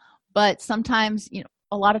them, but sometimes,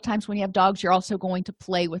 a lot of times when you have dogs, you're also going to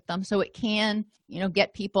play with them. So it can,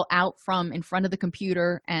 get people out from in front of the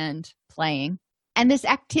computer and playing. And this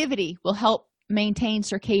activity will help maintain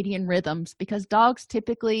circadian rhythms because dogs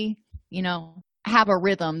typically, have a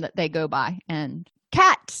rhythm that they go by. And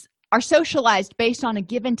cats are socialized based on a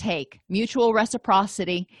give and take, mutual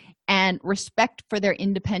reciprocity, and respect for their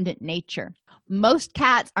independent nature. Most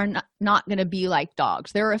cats are not going to be like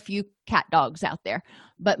dogs. There are a few cat dogs out there,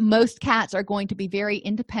 but most cats are going to be very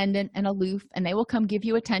independent and aloof, and they will come give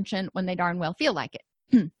you attention when they darn well feel like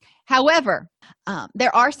it. However,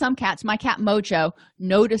 there are some cats. My cat Mojo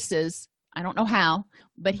notices, I don't know how,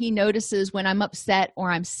 but he notices when I'm upset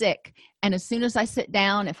or I'm sick. And as soon as I sit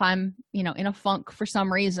down, if I'm, in a funk for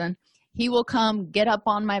some reason, he will come get up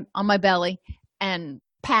on my belly and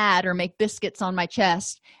pad or make biscuits on my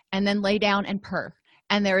chest and then lay down and purr.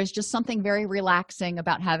 And there is just something very relaxing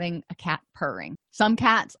about having a cat purring. Some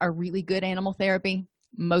cats are really good animal therapy.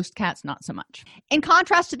 Most cats, not so much. In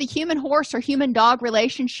contrast to the human-horse or human-dog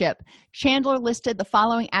relationship, Chandler listed the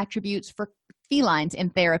following attributes for felines in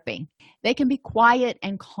therapy. They can be quiet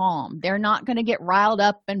and calm. They're not going to get riled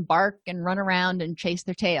up and bark and run around and chase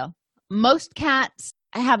their tail. Most cats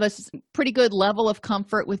have a pretty good level of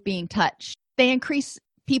comfort with being touched. They increase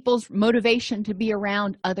people's motivation to be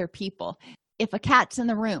around other people. If a cat's in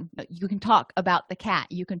the room, you can talk about the cat.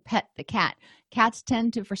 You can pet the cat. Cats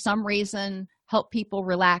tend to, for some reason, help people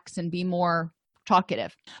relax and be more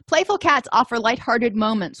talkative. Playful cats offer lighthearted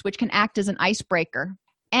moments, which can act as an icebreaker.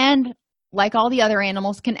 And like all the other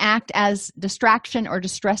animals, can act as distraction or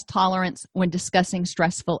distress tolerance when discussing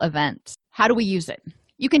stressful events. How do we use it?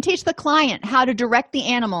 You can teach the client how to direct the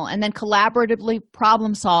animal and then collaboratively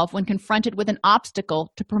problem solve when confronted with an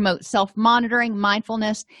obstacle to promote self-monitoring,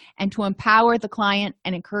 mindfulness, and to empower the client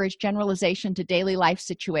and encourage generalization to daily life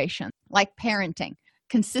situations like parenting,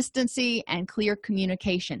 consistency, and clear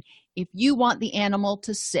communication. If you want the animal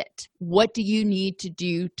to sit, what do you need to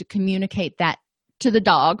do to communicate that to the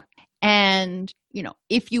dog? And,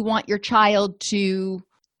 if you want your child to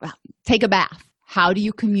take a bath, how do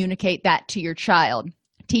you communicate that to your child?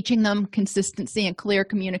 Teaching them consistency and clear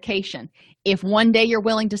communication. If one day you're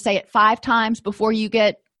willing to say it 5 times before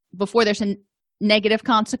there's a negative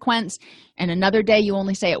consequence, and another day you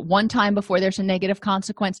only say it 1 time before there's a negative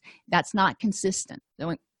consequence, that's not consistent.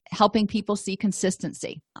 So helping people see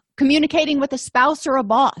consistency. Communicating with a spouse or a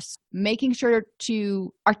boss, making sure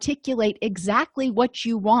to articulate exactly what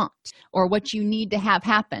you want or what you need to have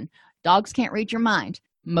happen. Dogs can't read your mind.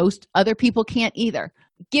 Most other people can't either.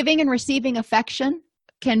 Giving and receiving affection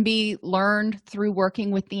can be learned through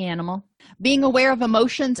working with the animal. Being aware of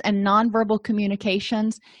emotions and nonverbal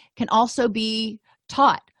communications can also be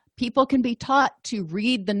taught. People can be taught to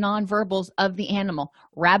read the nonverbals of the animal.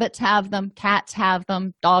 Rabbits have them, cats have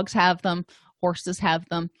them, dogs have them, horses have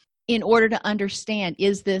them, in order to understand,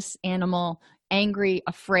 is this animal angry,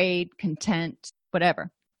 afraid, content,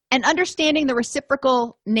 whatever. And understanding the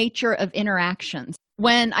reciprocal nature of interactions.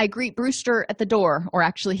 When I greet Brewster at the door, or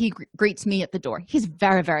actually he greets me at the door, he's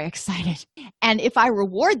very, very excited. And if I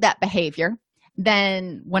reward that behavior,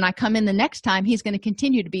 then when I come in the next time, he's going to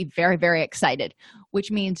continue to be very, very excited,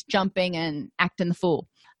 which means jumping and acting the fool.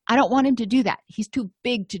 I don't want him to do that. He's too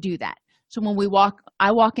big to do that. So when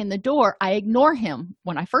I walk in the door, I ignore him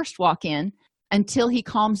when I first walk in until he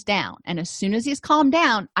calms down. And as soon as he's calmed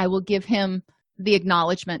down, I will give him the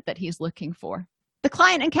acknowledgement that he's looking for. The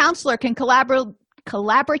client and counselor can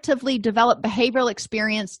collaboratively develop behavioral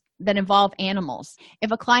experience that involve animals.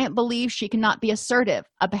 If a client believes she cannot be assertive,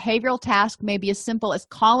 a behavioral task may be as simple as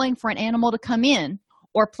calling for an animal to come in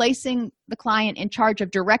or placing the client in charge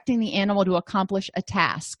of directing the animal to accomplish a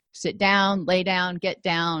task. Sit down, lay down, get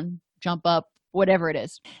down, jump up, whatever it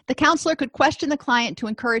is. The counselor could question the client to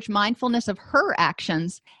encourage mindfulness of her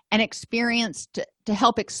actions and experience to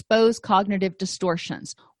help expose cognitive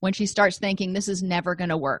distortions when she starts thinking this is never going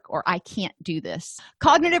to work or I can't do this.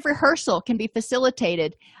 Cognitive rehearsal can be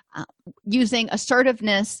facilitated using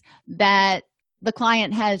assertiveness that the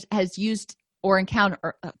client has used or encountered,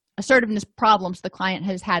 assertiveness problems the client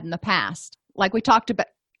has had in the past. Like we talked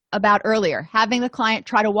about earlier, having the client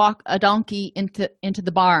try to walk a donkey into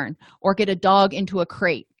the barn or get a dog into a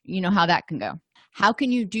crate. You know how that can go. How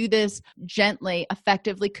can you do this gently,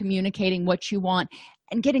 effectively communicating what you want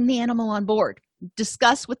and getting the animal on board?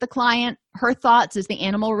 Discuss with the client her thoughts as the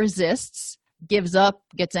animal resists, gives up,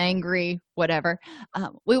 gets angry, whatever.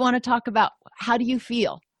 We want to talk about, how do you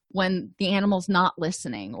feel when the animal's not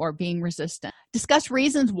listening or being resistant? Discuss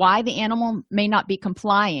reasons why the animal may not be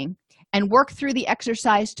complying and work through the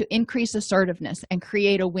exercise to increase assertiveness and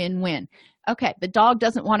create a win-win. Okay, the dog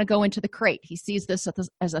doesn't want to go into the crate. He sees this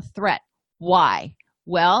as a threat. Why?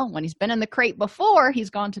 Well, when he's been in the crate before, he's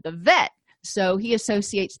gone to the vet. So he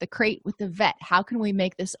associates the crate with the vet. How can we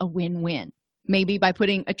make this a win-win? Maybe by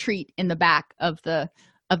putting a treat in the back of the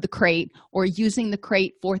crate or using the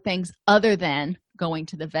crate for things other than going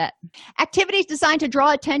to the vet. Activities designed to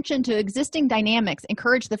draw attention to existing dynamics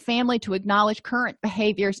encourage the family to acknowledge current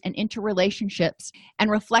behaviors and interrelationships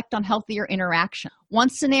and reflect on healthier interaction. One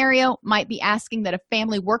scenario might be asking that a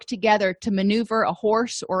family work together to maneuver a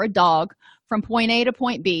horse or a dog from point A to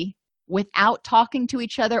point B without talking to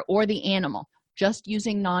each other or the animal, just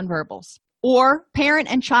using nonverbals. Or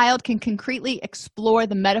parent and child can concretely explore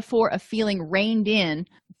the metaphor of feeling reined in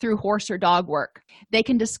through horse or dog work. They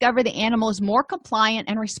can discover the animal is more compliant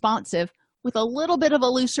and responsive with a little bit of a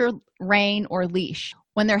looser rein or leash.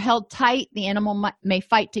 When they're held tight, the animal may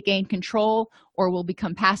fight to gain control or will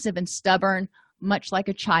become passive and stubborn, much like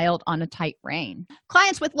a child on a tight rein.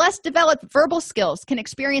 Clients with less developed verbal skills can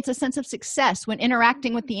experience a sense of success when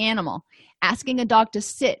interacting with the animal. Asking a dog to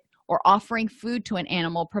sit or offering food to an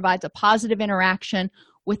animal provides a positive interaction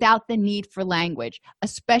without the need for language,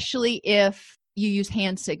 especially if you use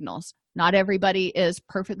hand signals. Not everybody is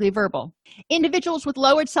perfectly verbal. Individuals with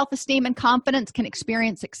lowered self-esteem and confidence can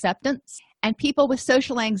experience acceptance, and people with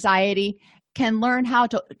social anxiety can learn how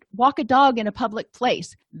to walk a dog in a public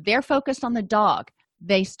place. They're focused on the dog.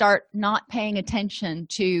 They start not paying attention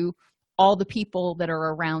to all the people that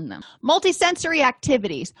are around them. Multisensory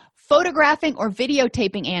activities, photographing or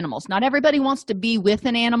videotaping animals. Not everybody wants to be with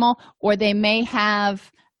an animal, or they may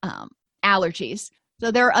have allergies.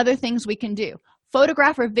 So there are other things we can do.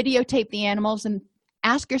 Photograph or videotape the animals and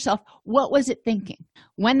ask yourself, what was it thinking?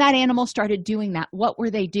 When that animal started doing that, what were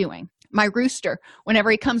they doing? My rooster,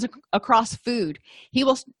 whenever he comes across food, he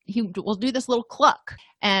will do this little cluck,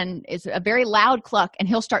 and it's a very loud cluck, and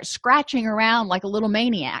he'll start scratching around like a little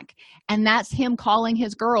maniac, and that's him calling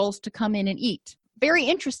his girls to come in and eat. Very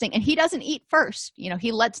interesting. And he doesn't eat first.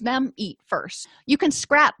 He lets them eat first. You can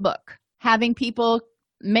scrapbook, having people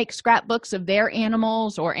make scrapbooks of their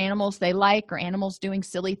animals or animals they like or animals doing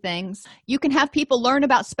silly things. You can have people learn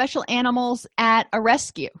about special animals at a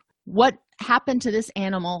rescue. What happened to this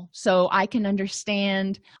animal so I can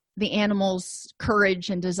understand the animal's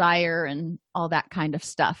courage and desire and all that kind of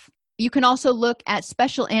stuff. You can also look at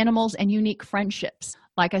special animals and unique friendships.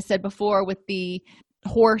 Like I said before, with the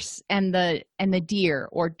horse and the deer,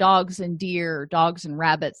 or dogs and deer, or dogs and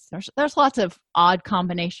rabbits. There's lots of odd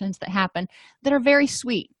combinations that happen that are very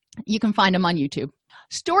sweet. You can find them on YouTube.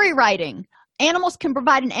 Story writing. Animals can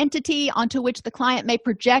provide an entity onto which the client may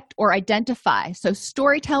project or identify. So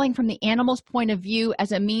storytelling from the animal's point of view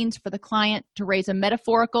as a means for the client to raise a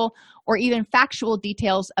metaphorical or even factual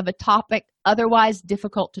details of a topic otherwise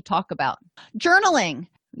difficult to talk about. Journaling.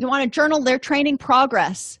 You want to journal their training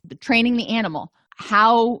progress, training the animal.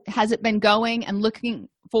 How has it been going, and looking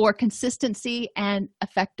for consistency and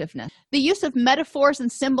effectiveness. The use of metaphors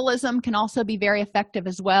and symbolism can also be very effective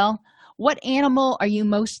as well. What animal are you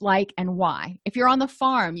most like and why? If you're on the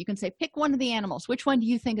farm, you can say, pick one of the animals. Which one do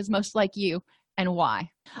you think is most like you and why?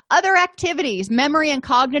 Other activities, memory and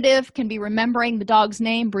cognitive, can be remembering the dog's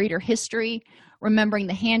name, breed, or history, remembering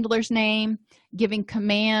the handler's name, giving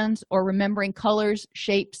commands, or remembering colors,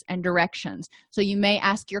 shapes, and directions. So you may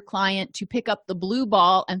ask your client to pick up the blue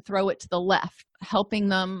ball and throw it to the left, helping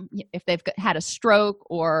them if they've had a stroke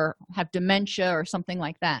or have dementia or something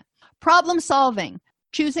like that. Problem solving,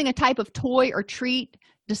 choosing a type of toy or treat,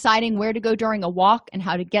 deciding where to go during a walk and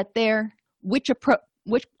how to get there, which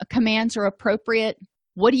commands are appropriate.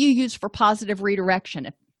 What do you use for positive redirection?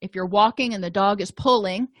 If you're walking and the dog is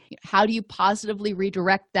pulling, how do you positively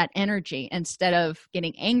redirect that energy instead of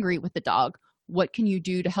getting angry with the dog? What can you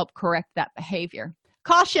do to help correct that behavior?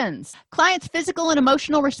 Cautions. Clients' physical and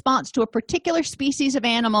emotional response to a particular species of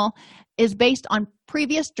animal is based on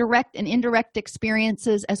previous direct and indirect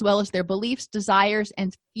experiences, as well as their beliefs, desires,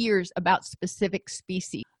 and fears about specific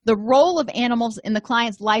species. The role of animals in the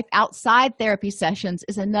client's life outside therapy sessions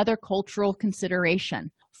is another cultural consideration.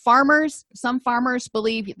 Some farmers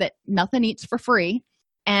believe that nothing eats for free,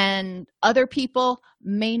 and other people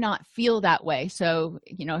may not feel that way. So,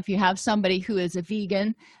 if you have somebody who is a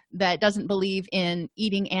vegan that doesn't believe in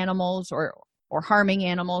eating animals or harming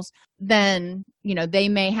animals, then, they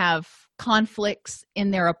may have conflicts in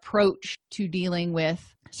their approach to dealing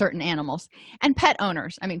with certain animals. And pet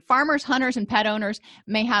owners, farmers, hunters, and pet owners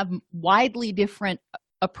may have widely different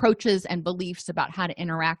approaches and beliefs about how to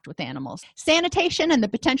interact with animals. Sanitation and the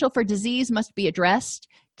potential for disease must be addressed.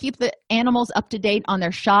 Keep the animals up to date on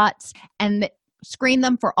their shots, and screen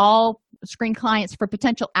clients for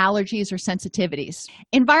potential allergies or sensitivities.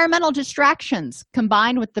 Environmental distractions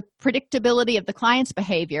combined with the predictability of the client's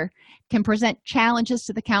behavior can present challenges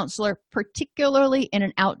to the counselor, particularly in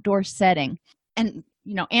an outdoor setting. And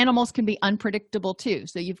animals can be unpredictable too.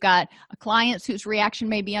 So you've got a client whose reaction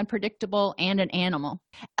may be unpredictable and an animal.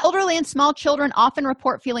 Elderly and small children often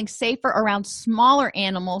report feeling safer around smaller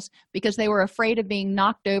animals because they were afraid of being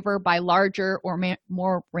knocked over by larger or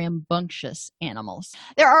more rambunctious animals.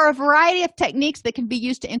 There are a variety of techniques that can be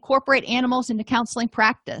used to incorporate animals into counseling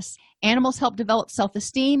practice. Animals help develop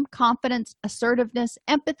self-esteem, confidence, assertiveness,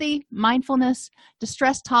 empathy, mindfulness,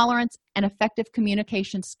 distress tolerance, and effective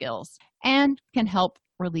communication skills, and can help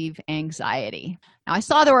relieve anxiety. Now, I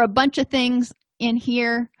saw there were a bunch of things in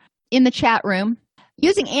here in the chat room.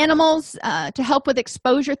 Using animals to help with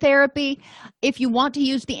exposure therapy. If you want to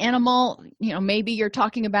use the animal, maybe you're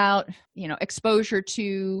talking about, exposure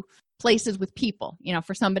to places with people,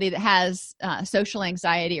 for somebody that has social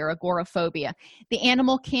anxiety or agoraphobia. The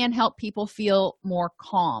animal can help people feel more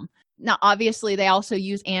calm. Now, obviously, they also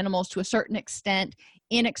use animals to a certain extent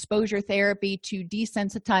in exposure therapy to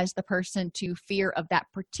desensitize the person to fear of that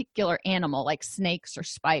particular animal, like snakes or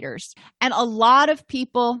spiders. And a lot of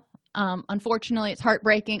people, unfortunately, it's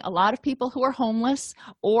heartbreaking, a lot of people who are homeless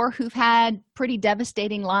or who've had pretty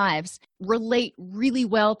devastating lives relate really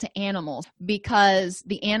well to animals because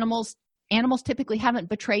the animals typically haven't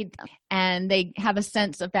betrayed them, and they have a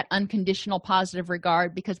sense of that unconditional positive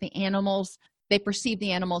regard because they perceive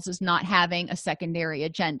the animals as not having a secondary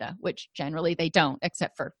agenda, which generally they don't,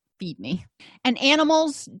 except for feed me. And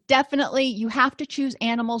animals, definitely, you have to choose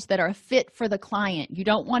animals that are fit for the client. You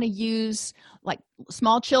don't want to use, like,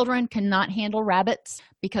 small children cannot handle rabbits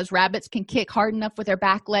because rabbits can kick hard enough with their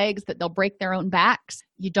back legs that they'll break their own backs.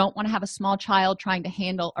 You don't want to have a small child trying to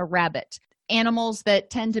handle a rabbit. Animals that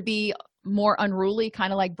tend to be more unruly,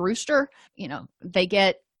 kind of like Brewster, they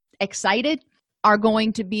get excited, are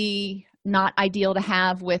going to be not ideal to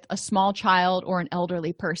have with a small child or an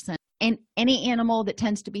elderly person. And any animal that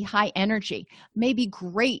tends to be high energy may be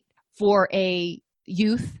great for a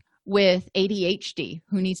youth with ADHD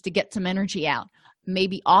who needs to get some energy out, may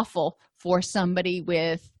be awful for somebody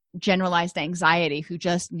with generalized anxiety who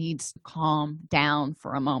just needs to calm down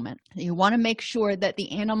for a moment. You want to make sure that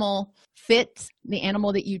the animal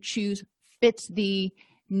that you choose fits the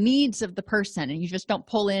needs of the person, and you just don't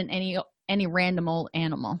pull in any random old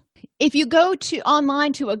animal. If you go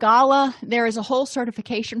online to Agala, there is a whole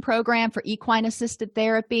certification program for equine assisted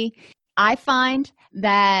therapy. I find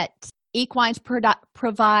that equines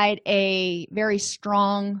provide a very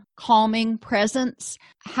strong calming presence.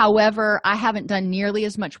 However, I haven't done nearly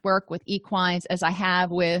as much work with equines as I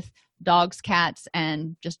have with dogs, cats,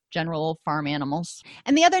 and just general farm animals.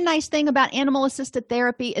 And the other nice thing about animal-assisted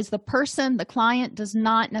therapy is the client, does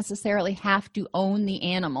not necessarily have to own the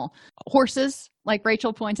animal. Horses, like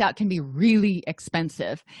Rachel points out, can be really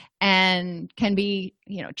expensive and can be,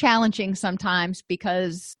 challenging sometimes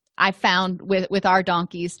because I found with our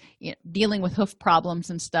donkeys, dealing with hoof problems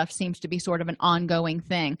and stuff seems to be sort of an ongoing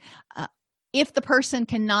thing. If the person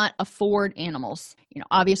cannot afford animals,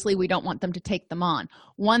 obviously we don't want them to take them on.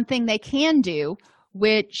 One thing they can do,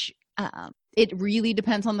 which it really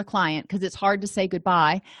depends on the client because it's hard to say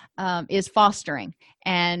goodbye, is fostering.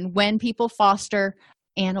 And when people foster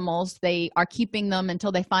animals, they are keeping them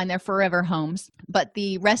until they find their forever homes. But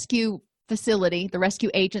the rescue facility, the rescue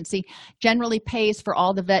agency, generally pays for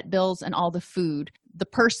all the vet bills and all the food. The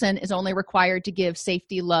person is only required to give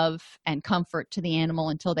safety, love, and comfort to the animal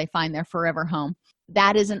until they find their forever home.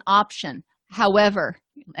 That is an option. However,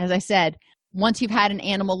 as I said, once you've had an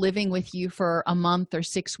animal living with you for a month or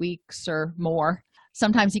 6 weeks or more,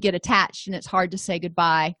 sometimes you get attached and it's hard to say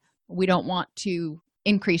goodbye. We don't want to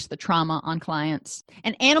increase the trauma on clients.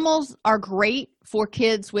 And animals are great for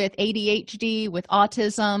kids with ADHD, with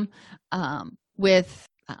autism, with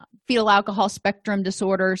fetal alcohol spectrum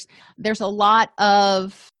disorders. There's a lot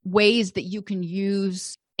of ways that you can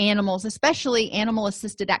use animals, especially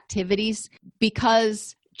animal-assisted activities,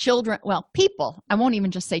 because people, I won't even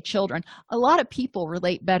just say children, a lot of people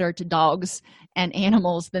relate better to dogs and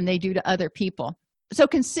animals than they do to other people. So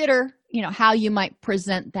consider, how you might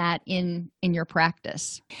present that in your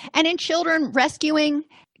practice. And in children, rescuing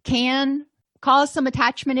can cause some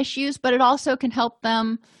attachment issues, but it also can help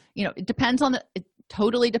them, it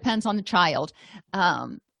totally depends on the child.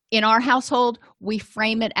 In our household, we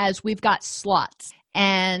frame it as we've got slots.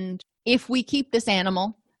 And if we keep this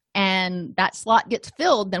animal and that slot gets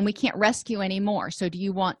filled, then we can't rescue anymore. So do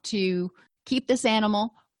you want to keep this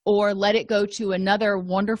animal or let it go to another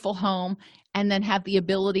wonderful home and then have the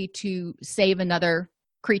ability to save another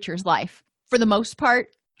creature's life? For the most part,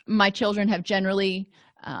 my children have generally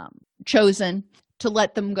chosen to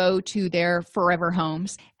let them go to their forever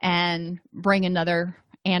homes and bring another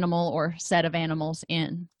animal or set of animals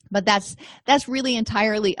in. But that's really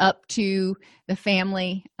entirely up to the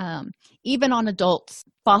family. Even on adults,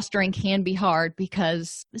 fostering can be hard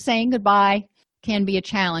because saying goodbye can be a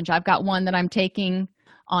challenge. I've got one that I'm taking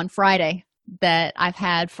on Friday that I've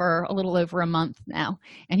had for a little over a month now,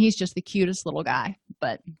 and he's just the cutest little guy.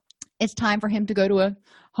 But it's time for him to go to a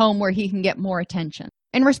home where he can get more attention.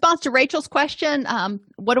 In response to Rachel's question,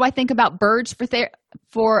 what do I think about birds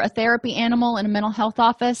for a therapy animal in a mental health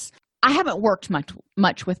office? I haven't worked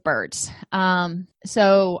much with birds.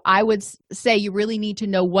 So I would say you really need to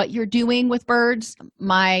know what you're doing with birds.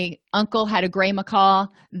 My uncle had a gray macaw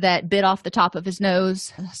that bit off the top of his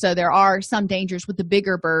nose. So there are some dangers with the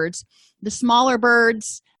bigger birds. The smaller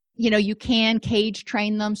birds, you can cage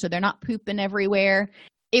train them so they're not pooping everywhere.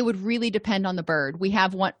 It would really depend on the bird. We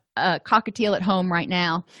have one cockatiel at home right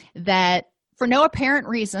now that, for no apparent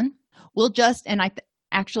reason, will just, and I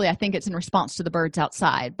think it's in response to the birds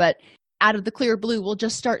outside, but out of the clear blue, will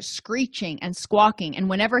just start screeching and squawking. And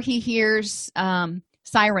whenever he hears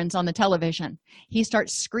sirens on the television, he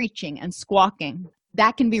starts screeching and squawking.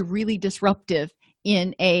 That can be really disruptive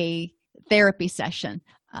in a therapy session.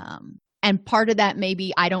 And part of that may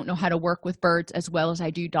be I don't know how to work with birds as well as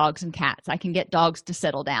I do dogs and cats. I can get dogs to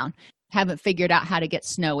settle down. Haven't figured out how to get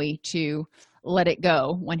Snowy to let it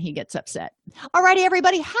go when he gets upset. All righty,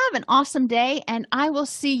 everybody, have an awesome day, and I will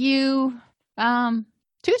see you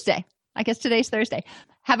Tuesday. I guess today's Thursday.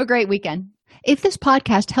 Have a great weekend. If this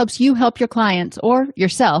podcast helps you help your clients or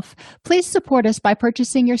yourself, please support us by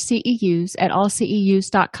purchasing your CEUs at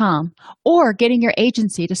allceus.com or getting your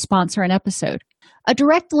agency to sponsor an episode. A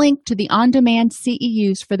direct link to the on-demand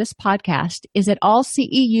CEUs for this podcast is at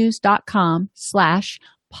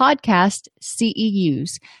allceus.com/podcast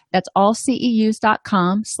CEUs. That's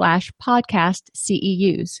allceus.com/podcast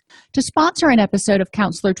CEUs. To sponsor an episode of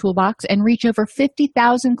Counselor Toolbox and reach over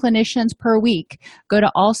 50,000 clinicians per week, go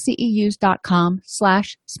to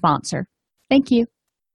allceus.com/sponsor. Thank you.